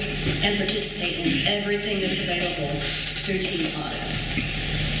in and participate in everything that's available through Team Auto.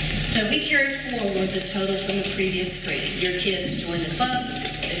 So we carry forward the total from the previous screen. Your kid has joined the club,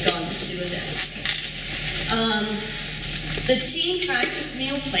 they've gone to 2 events. The team practice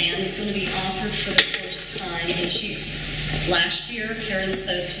meal plan is going to be offered for the first time this year. Last year, Karen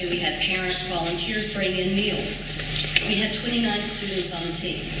spoke to, we had parent volunteers bring in meals. We had 29 students on the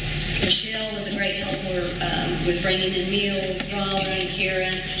team. Michelle was a great helper with bringing in meals, Robin,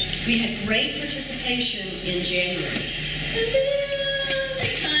 Karen. We had great participation in January.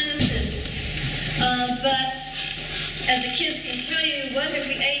 Kind of busy. But as the kids can tell you, what have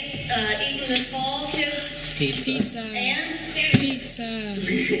we eaten this fall, kids? Pizza. And? Pizza. And?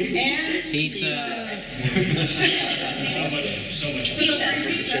 Pizza.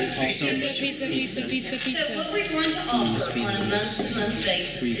 Pizza. So what we're going to offer on a month-to-month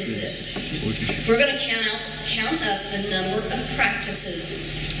basis is this. We're going to count up the number of practices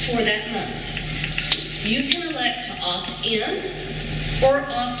for that month. You can elect to opt in or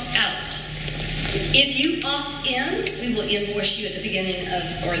opt out. If you opt in, we will invoice you at the beginning of,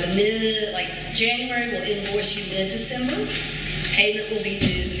 or the mid, like January, we'll invoice you mid-December. Payment will be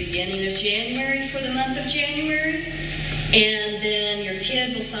due the beginning of January for the month of January. And then your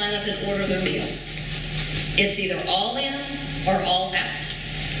kid will sign up and order their meals. It's either all in or all out.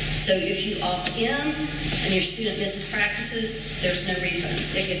 So if you opt in and your student misses practices, there's no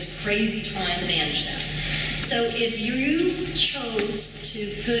refunds. It gets crazy trying to manage that. So if you chose to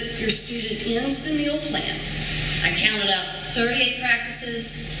put your student into the meal plan, I counted out 38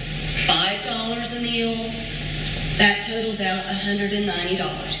 practices, $5 a meal, that totals out $190.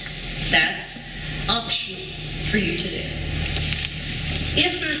 That's optional for you to do.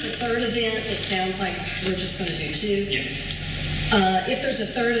 If there's a third event, it sounds like we're just going to do 2. Yeah. If there's a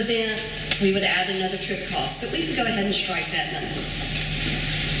third event, we would add another trip cost, but we can go ahead and strike that number.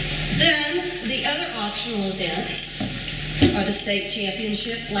 Then, the other optional events are the state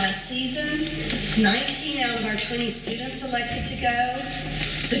championship. Last season, 19 out of our 20 students elected to go.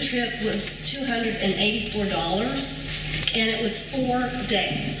 The trip was $284, and it was 4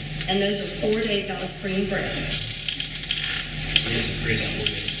 days. And those are 4 days out of spring break.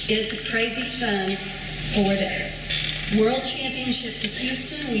 It's a crazy fun 4 days. World Championship to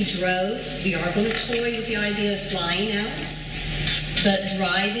Houston, we drove. We are going to toy with the idea of flying out. But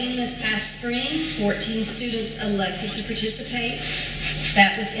driving this past spring, 14 students elected to participate.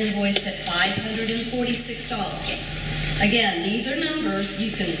 That was invoiced at $546. Again, these are numbers you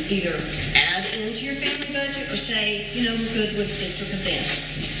can either add into your family budget or say, we're good with district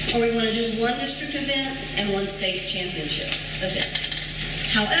events. Or we want to do 1 district event and 1 state championship event.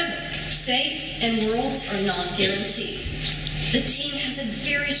 However, state and worlds are not guaranteed. The team has a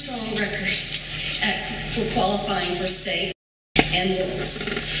very strong record for qualifying for state and worlds.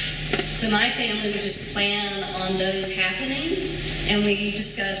 So my family would just plan on those happening, and we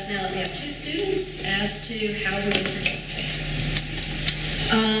discuss now that we have 2 students as to how we will participate.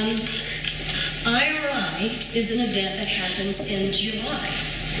 IRI is an event that happens in July,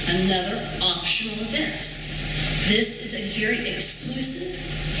 another optional event. This is a very exclusive,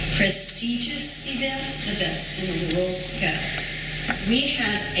 prestigious event, the best in the world go. We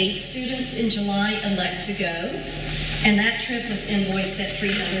had 8 students in July elect to go, and that trip was invoiced at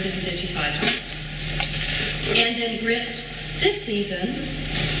 $355. And then grits this season,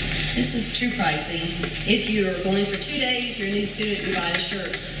 this is true pricing. If you're going for 2 days, you're a new student, you buy a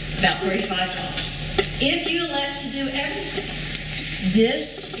shirt, about $35. If you elect to do everything,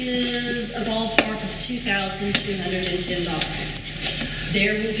 this is a ballpark of $2,210.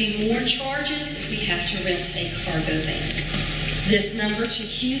 There will be more charges if we have to rent a cargo van. This number to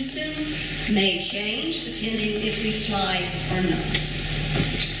Houston may change depending if we fly or not.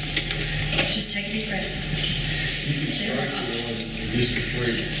 Just take a deep breath. District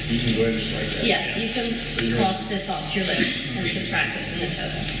 3, you can go ahead and strike that. Yeah, you can cross this off your list and subtract it from the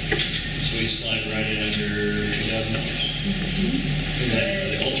total. So we slide right in under $2,000. For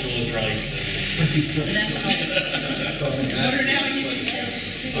the ultra So that's all. Order now, you can tell.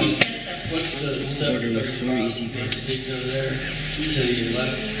 Yes, sir. What's the 735 over there to your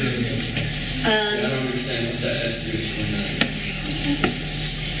left? I don't understand what that has to do with 29.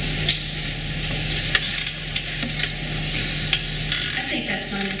 I think that's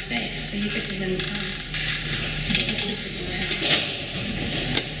my mistake, so you could put in the price. It's just a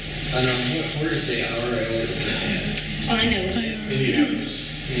I know, where's the hour? Oh, I know what it is.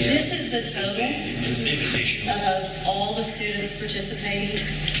 This is the total It's an invitation. of all the students participating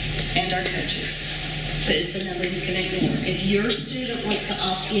and our coaches. But it's the number you can ignore. If your student wants to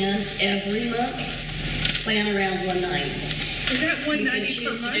opt in every month, plan around 190. Is that You can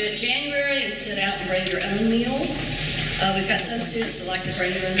choose to do it January and sit out and bring your own meal. We've got some students that like to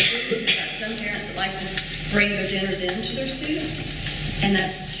bring their own food. We've got some parents that like to bring their dinners in to their students. And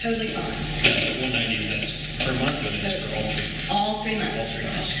that's totally fine. 190, that's per month, or that's for all 3? All 3 months. All 3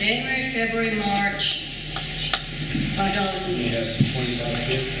 months. January, February, March, $5 a You meal. have 25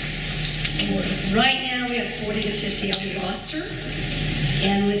 kids? Right now, we have 40 to 50 on the roster.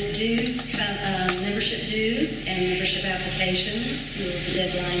 And with dues, membership dues and membership applications, the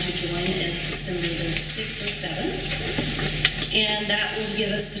deadline to join is December the 6th or 7th. And that will give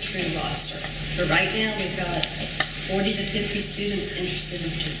us the true roster. But right now, we've got 40 to 50 students interested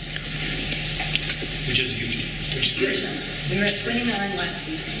in participating. Which is huge. Which is Huge great. number. We were at 29 last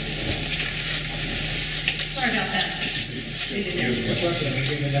season. Sorry about that. We didn't know. The question, I mean,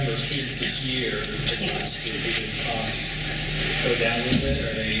 given the number of students this year, do the biggest costs go down a little bit?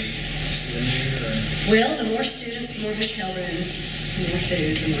 Are they linear or? Well, the more students, the more hotel rooms, the more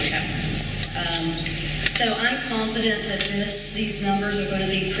food, the more chaperones. So I'm confident that these numbers are going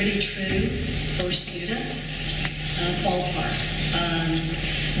to be pretty true per student, ballpark.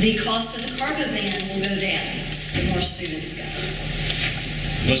 The cost of the cargo van will go down the more students go.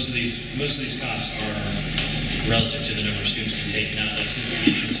 Most of these costs are relative to the number of students we take. Now, like since the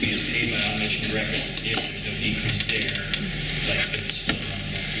entrance fee is paid by Automation Direct, if there's no decrease there, like if it's split around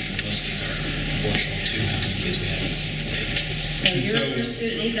more people, most of these are proportional to how many kids we have. So your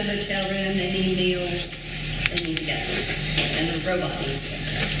student needs a hotel room, they need meals, they need to go. And the robot needs to go.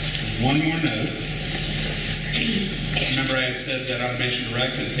 One more note. Remember I had said that Automation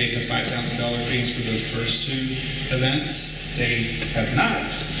Direct had paid the $5,000 fees for those first 2 events? They have not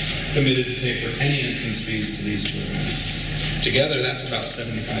committed to pay for any entrance fees to these 2 events. Together, that's about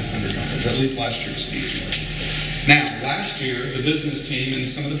 $7,500, or at least last year's fees were. Now, last year, the business team and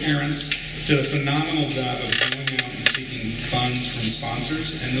some of the parents did a phenomenal job of going out and seeking funds from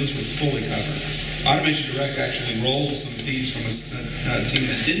sponsors, and those were fully covered. Automation Direct actually rolled some fees from a team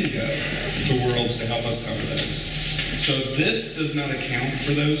that didn't go to Worlds to help us cover those. So this does not account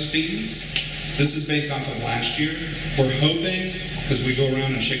for those fees. This is based off of last year. We're hoping, because we go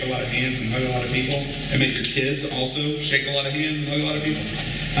around and shake a lot of hands and hug a lot of people, and make your kids also shake a lot of hands and hug a lot of people.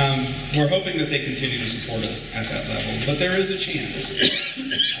 We're hoping that they continue to support us at that level. But there is a chance.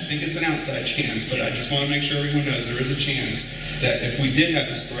 I think it's an outside chance, but I just want to make sure everyone knows there is a chance that if we did have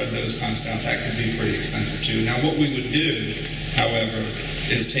to spread those costs out, that could be pretty expensive too. Now, what we would do, however,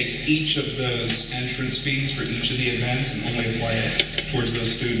 is take each of those entrance fees for each of the events and only apply it towards those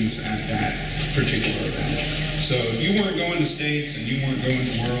students at that particular event. So if you weren't going to states and you weren't going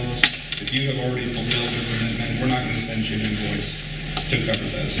to Worlds, if you have already fulfilled your commitment, we're not going to send you an invoice to cover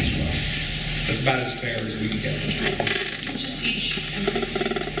those as well. That's about as fair as we can get.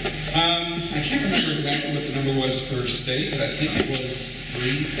 I can't remember exactly what the number was for state, but I think it was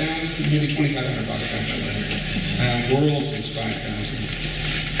 $3,000, maybe $2,500 actually. Worlds is $5,000.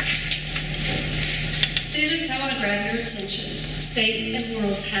 Students, I want to grab your attention. State and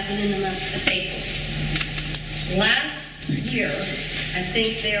Worlds happen in the month of April. Last year, I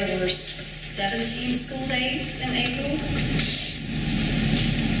think there were 17 school days in April.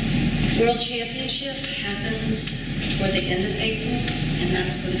 World Championship happens toward the end of April, and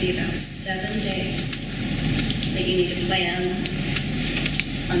that's going to be about 7 days that you need to plan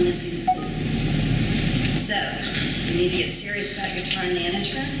on missing school. So, you need to get serious about your time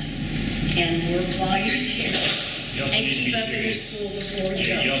management and work while you're there. You also And need to keep be up in your serious. school before you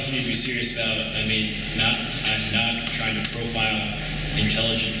Yeah, you go. also need to be serious about, I'm not trying to profile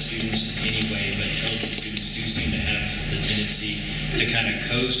intelligent students in any way, but intelligent students do seem to have the tendency to kind of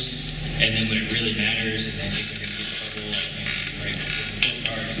coast, and then when it really matters, and they think they're going to get in trouble, like maybe right before the report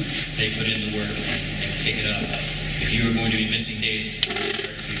cards, they put in the work and pick it up. If you are going to be missing days, it's really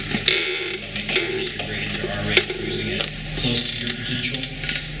hard for you to pick it up. So make sure that your grades are already cruising at close to your potential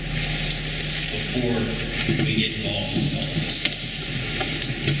before we get involved with all of this stuff.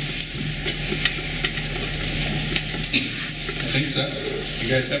 I think so. You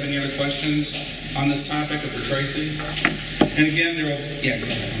guys have any other questions on this topic or for Tracy? And again, go ahead,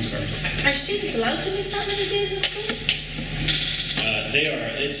 I'm sorry. Are students allowed to miss that many days of school?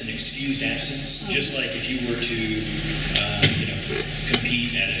 It's an excused absence, just like if you were to,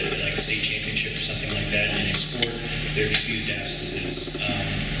 compete at like a state championship or something like that in a sport, they're excused absences.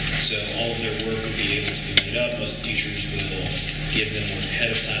 So all of their work will be able to be made up. Most teachers will give them work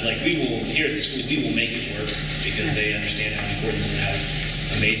ahead of time. Like we will, here at the school, we will make it work because they understand how important and how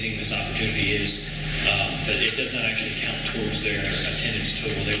amazing this opportunity is. But it does not actually count towards their attendance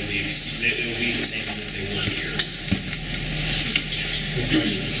total. They will be the same as if they were here.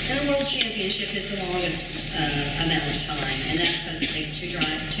 And the World Championship is the longest amount of time, and that's because it takes 2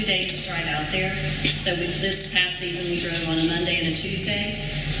 days to drive out there. So this past season, we drove on a Monday and a Tuesday.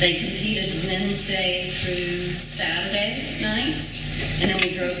 They competed Wednesday through Saturday night, and then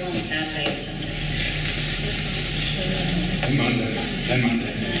we drove home Saturday and Sunday. And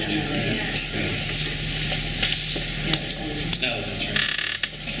Monday. No, that's right.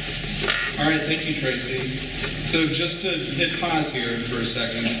 All right, thank you, Tracy. So just to hit pause here for a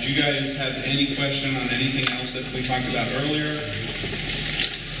second, did you guys have any question on anything else that we talked about earlier?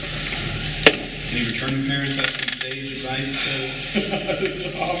 Any returning parents have some sage advice to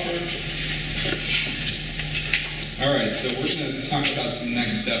offer? All right, so we're going to talk about some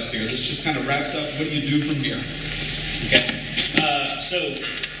next steps here. This just kind of wraps up what you do from here. Okay. So,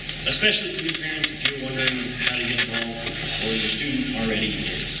 especially for new parents, if you're wondering how to get involved, or your student already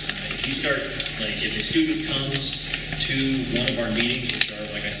is. If you start, if a student comes to one of our meetings, which are,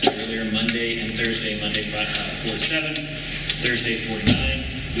 like I said earlier, Monday and Thursday, Monday 4 to 7, Thursday 4 to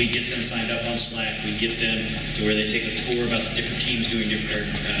 9, we get them signed up on Slack. We get them to where they take a tour about the different teams doing different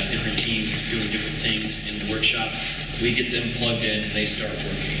teams doing different things in the workshop. We get them plugged in and they start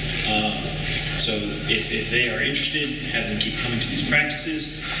working. So if they are interested, have them keep coming to these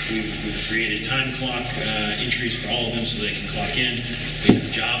practices. We've created time clock entries for all of them so they can clock in. We have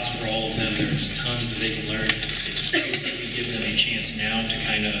jobs for all of them. There's tons that they can learn. It's great that we give them a chance now to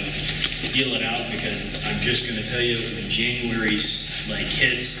kind of feel it out, because I'm just going to tell you, when January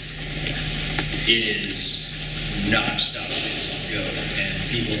hits, it is non-stop. It's go, and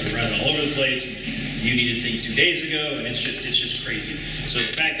people are running all over the place. You needed things 2 days ago, and it's just crazy. So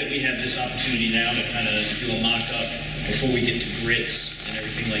the fact that we have this opportunity now to kind of do a mock-up before we get to grits and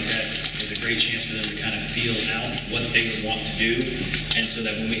everything like that is a great chance for them to kind of feel out what they would want to do, and so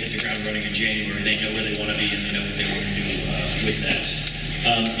that when we hit the ground running in January, they know where they want to be and they know what they want to do with that.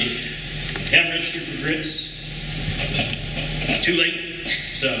 If you haven't registered for grits, too late,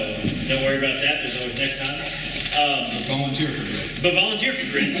 so don't worry about that. There's always next time. Volunteer for grits. But volunteer for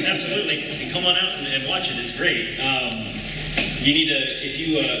grits, absolutely. And come on out and watch it. It's great. You need to, if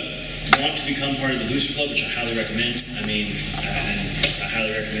you want to become part of the Booster Club, which I highly recommend. I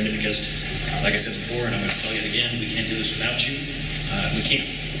highly recommend it because, like I said before, and I'm going to tell you it again, we can't do this without you. We can't.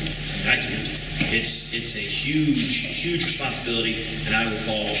 I can't. It's a huge responsibility, and I will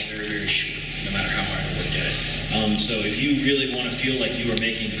fall very, very short, no matter how hard I work at it. So if you really want to feel like you are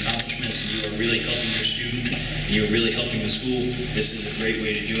making accomplishments and you are really helping your student and you're really helping the school, this is a great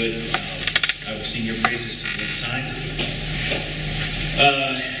way to do it. I will sing your praises to the end of time.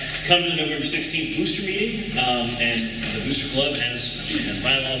 Come to the November 16th booster meeting, and the Booster Club has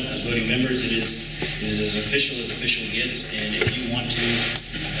bylaws, has voting members. It is as official gets, and if you want to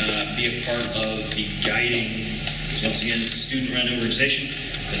be a part of the guiding, once again, it's a student-run organization,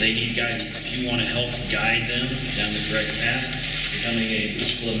 but they need guidance. If you want to help guide them down the correct path, becoming a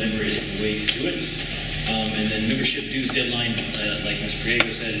Booster Club member is the way to do it. And then membership dues deadline, like Ms. Priego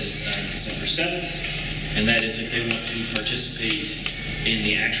said, is December 7th, and that is if they want to participate in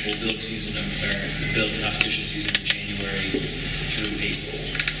the actual build season, or the build competition season in January through April.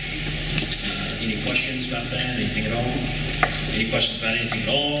 Any questions about that? Anything at all? Any questions about anything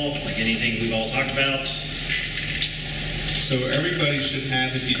at all? Like anything we've all talked about? So everybody should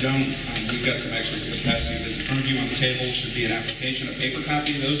have, if you don't, we've got some extras in the past few. In front of you on the table should be an application, a paper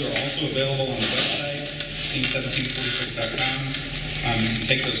copy. Those are also available on the website, team1746.com. You can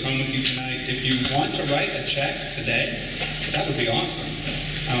take those home with you tonight. If you want to write a check today, that would be awesome.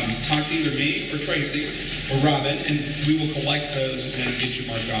 Talk to either me or Tracy or Robin, and we will collect those and get you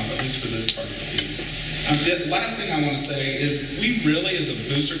marked off, at least for this part of the fees. The last thing I want to say is we really, as a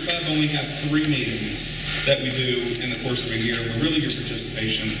Booster Club, only have 3 meetings that we do in the course of a year, but really your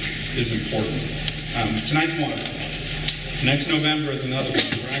participation is important. Tonight's one of them. Next November is another one.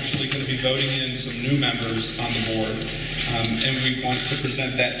 We're actually going to be voting in some new members on the board, and we want to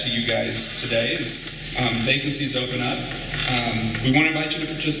present that to you guys today as vacancies open up. We want to invite you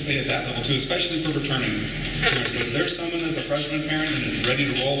to participate at that level too, especially for returning parents. But if there's someone that's a freshman parent and is ready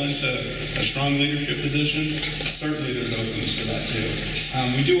to roll into a strong leadership position, certainly there's openings for that too.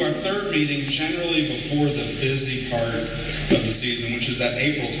 We do our third meeting generally before the busy part of the season, which is that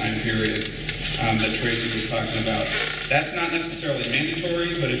April time period that Tracy was talking about. That's not necessarily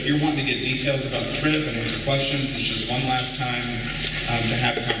mandatory, but if you're wanting to get details about the trip and answer questions, it's just one last time to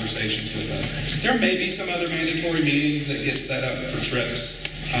have conversations with us. There may be some other mandatory meetings that get set up for trips,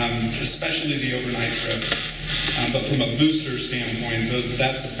 especially the overnight trips. But from a booster standpoint,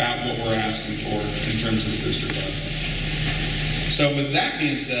 that's about what we're asking for in terms of the booster club. So with that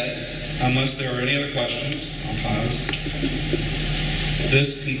being said, unless there are any other questions, I'll pause.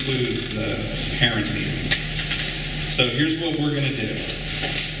 This concludes the parent meeting. So here's what we're going to do.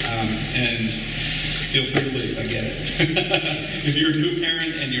 And feel free to leave, I get it. If you're a new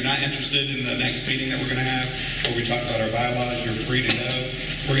parent and you're not interested in the next meeting that we're going to have, where we talk about our bylaws, you're free to go.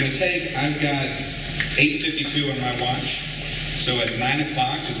 We're going to take, I've got 8:52 on my watch. So at 9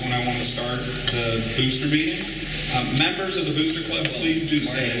 o'clock is when I want to start the booster meeting. Members of the booster club, please do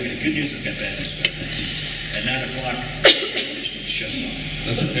stay. The good news, I've got bad news about that. At 9 o'clock, it shuts off.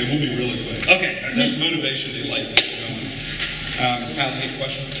 That's okay, we'll be really quick. Okay. That's motivation to like this going. Kyle, any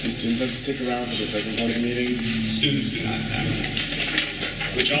question? Do students have to stick around for the second part of the meeting? Students do not have.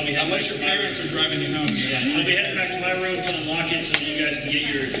 Which I'll be unless your parents are driving you home. Yeah, I'll be heading back to my room to unlock it so that you guys can get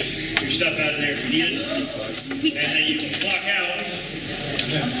your stuff out of there if you need it. And then you can clock out.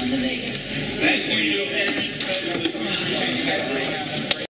 Thank you.